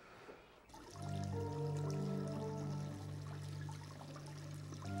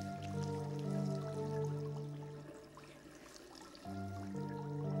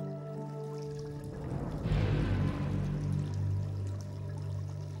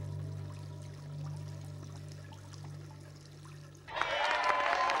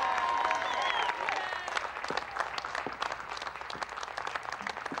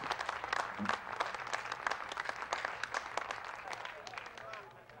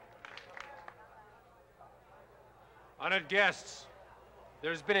 Honored guests,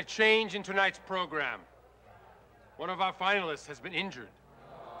 there's been a change in tonight's program. One of our finalists has been injured.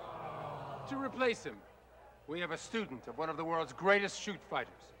 To replace him, we have a student of one of the world's greatest shoot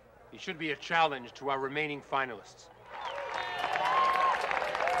fighters. He should be a challenge to our remaining finalists.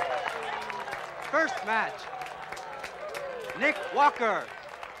 First match. Nick Walker,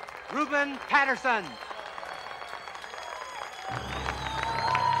 Ruben Patterson.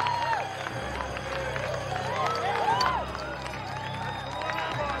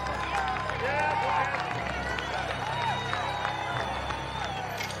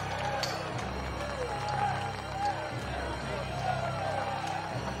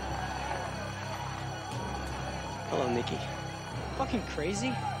 Hello, Nikki. Fucking crazy?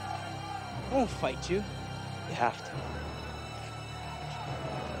 I won't fight you. You have to.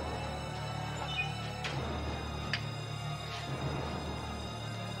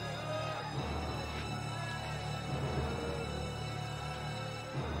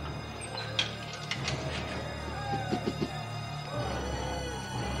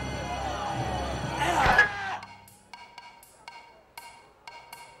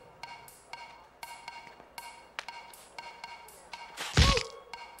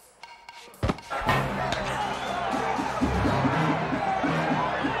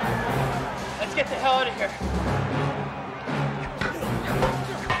 Let's get the hell out of here.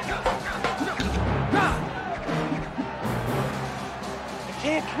 I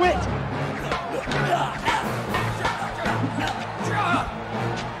can't quit.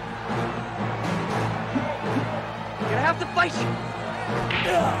 You're gonna have to fight you.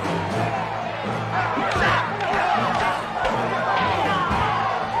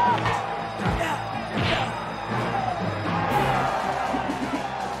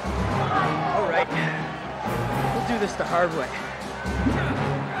 All right. We'll do this the hard way.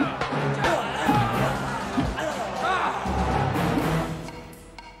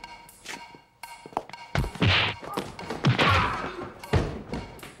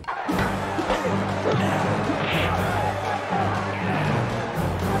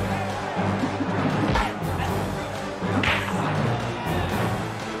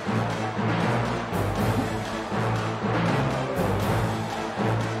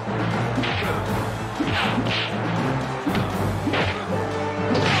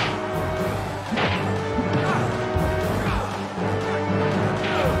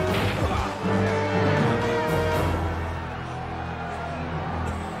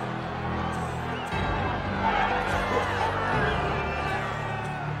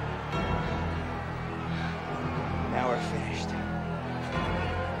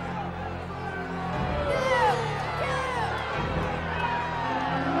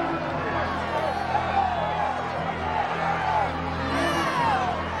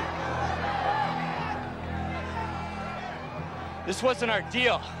 This wasn't our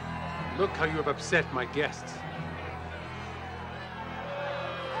deal. Look how you have upset my guests.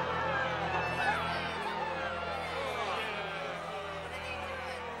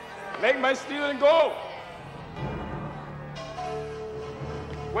 Make my stealing go!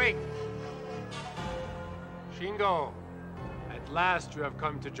 Wait! Shingo, at last you have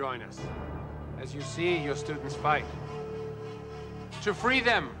come to join us. As you see, your students fight. To free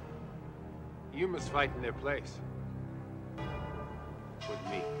them, you must fight in their place.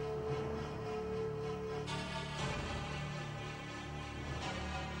 With me.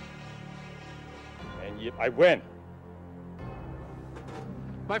 And yet I win.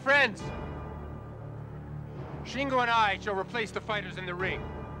 My friends, Shingo and I shall replace the fighters in the ring.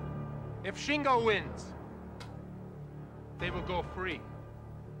 If Shingo wins, they will go free.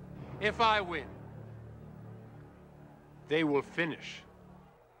 If I win, they will finish.